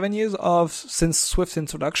 years since Swift's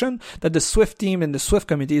introduction, that the Swift team and the Swift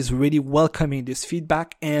community is really welcoming this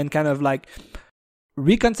feedback and kind of like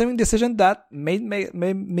reconsidering decision that may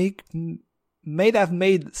have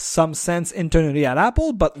made some sense internally at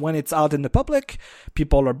Apple, but when it's out in the public,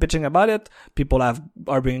 people are bitching about it. People are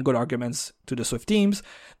bringing good arguments to the Swift teams.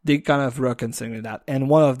 They kind of reconsidering that, and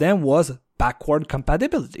one of them was backward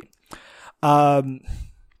compatibility.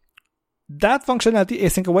 That functionality,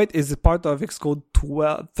 async await, is part of Xcode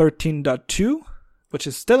 13.2, which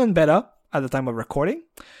is still in beta at the time of recording.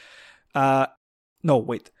 Async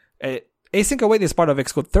await is part of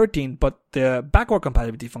Xcode 13, but the backward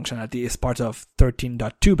compatibility functionality is part of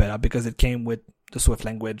 13.2 beta because it came with the Swift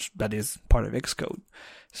language that is part of Xcode.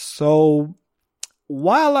 So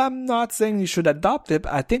while I'm not saying you should adopt it,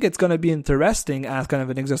 I think it's going to be interesting as kind of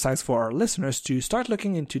an exercise for our listeners to start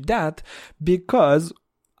looking into that, because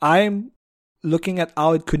I'm looking at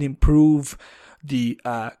how it could improve the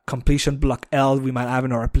completion block L we might have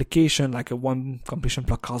in our application, like a one completion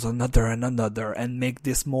block calls another and another, and make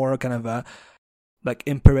this more kind of a like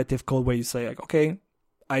imperative code where you say like, okay,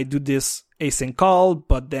 I do this async call,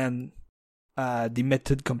 but then the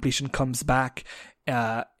method completion comes back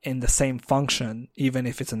in the same function, even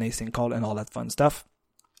if it's an async call and all that fun stuff.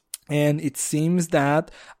 And it seems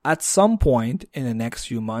that at some point in the next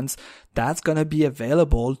few months, that's going to be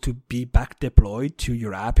available to be back deployed to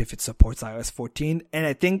your app if it supports iOS 14. And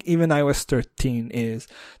I think even iOS 13 is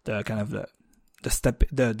the kind of the step,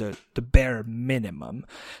 the bare minimum.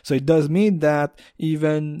 So it does mean that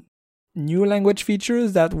even new language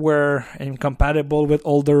features that were incompatible with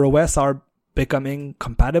older OS are becoming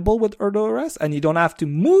compatible with older OS, and you don't have to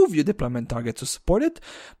move your deployment target to support it.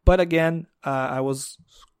 But again, I was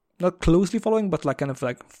not closely following, but like kind of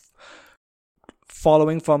like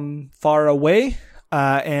following from far away.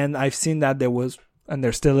 And I've seen that there's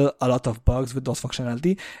still a lot of bugs with those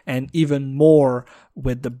functionality, and even more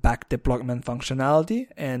with the back deployment functionality.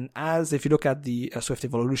 And if you look at the Swift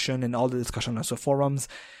evolution and all the discussion on the forums,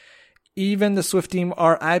 even the Swift team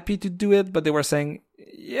are happy to do it, but they were saying,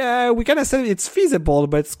 yeah, we kind of said it's feasible,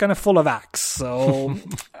 but it's kind of full of hacks. So,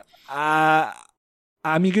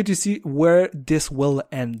 I'm eager to see where this will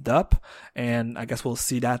end up, and I guess we'll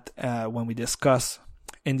see that when we discuss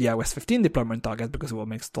in the iOS 15 deployment target, because it will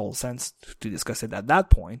make total sense to discuss it at that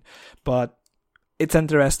point. But it's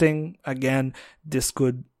interesting. Again, this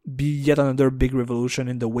could be yet another big revolution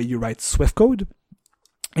in the way you write Swift code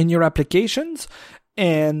in your applications,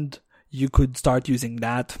 and you could start using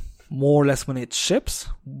that more or less when it ships.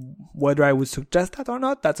 Whether I would suggest that or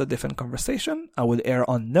not, that's a different conversation. I would err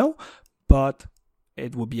on no, but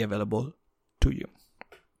it will be available to you.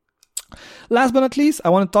 Last but not least, I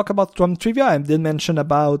want to talk about some trivia. I did mention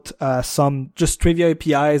about some just trivia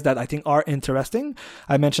APIs that I think are interesting.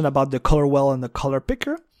 I mentioned about the color well and the color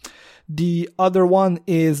picker. The other one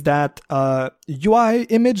is that UI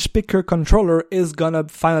image picker controller is gonna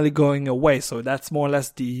finally going away. So that's more or less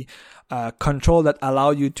the control that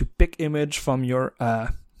allow you to pick image from your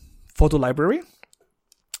photo library.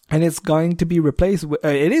 And it's going to be replaced with,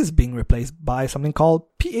 it is being replaced by something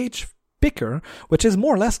called PH Picker, which is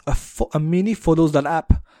more or less a mini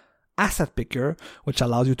Photos.app asset picker, which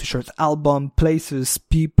allows you to search album, places,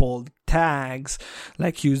 people, tags,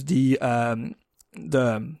 like use the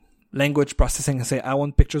language processing and say, I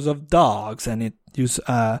want pictures of dogs, and it use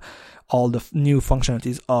all the new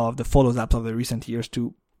functionalities of the Photos apps of the recent years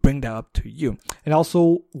to bring that up to you. It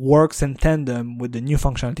also works in tandem with the new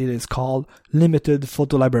functionality that is called Limited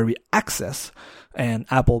Photo Library Access. And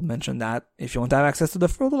Apple mentioned that if you want to have access to the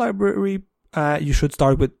photo library, you should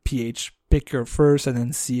start with PH Picker first and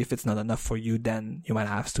then see if it's not enough for you. Then you might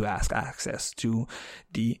have to ask access to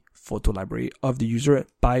the photo library of the user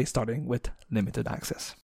by starting with limited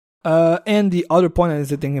access. And the other point that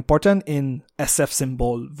is I think important in SF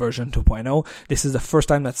Symbol version 2.0, this is the first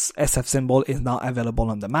time that SF Symbol is now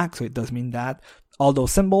available on the Mac. So it does mean that all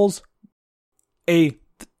those symbols,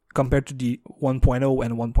 compared to the 1.0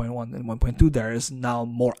 and 1.1 and 1.2, there is now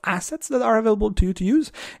more assets that are available to you to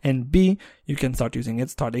use. And B, you can start using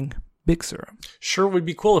it starting Big Sur. Sure would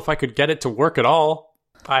be cool if I could get it to work at all.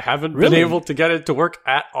 I haven't been able to get it to work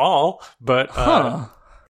at all, but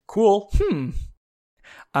cool.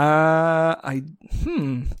 I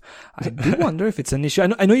do wonder if it's an issue.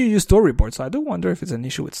 I know you use storyboards, so I do wonder if it's an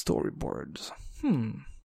issue with storyboards.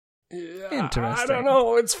 Yeah, interesting. I don't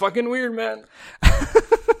know. It's fucking weird, man.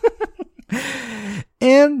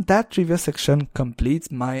 And that trivia section completes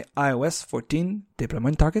my iOS 14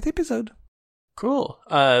 deployment target episode. Cool.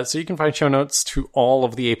 So you can find show notes to all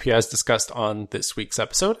of the APIs discussed on this week's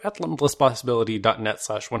episode at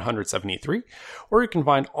limitlesspossibility.net/173, or you can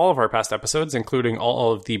find all of our past episodes, including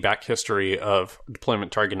all of the back history of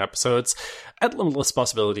deployment target episodes, at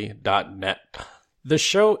limitlesspossibility.net. The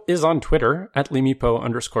show is on Twitter at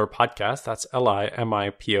limipo_podcast. That's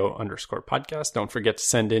LIMIPO_podcast. Don't forget to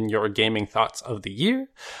send in your gaming thoughts of the year.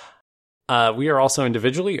 We are also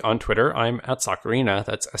individually on Twitter. I'm at Sakurina.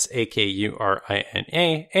 That's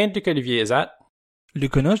SAKURINA. And Luc Olivier is at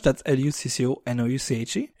Luconoche. That's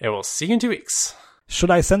LUCCONOUCHE. And we'll see you in 2 weeks.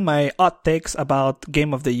 Should I send my hot takes about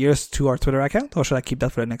Game of the Years to our Twitter account, or should I keep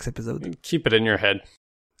that for the next episode? Keep it in your head.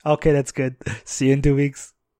 Okay, that's good. See you in 2 weeks.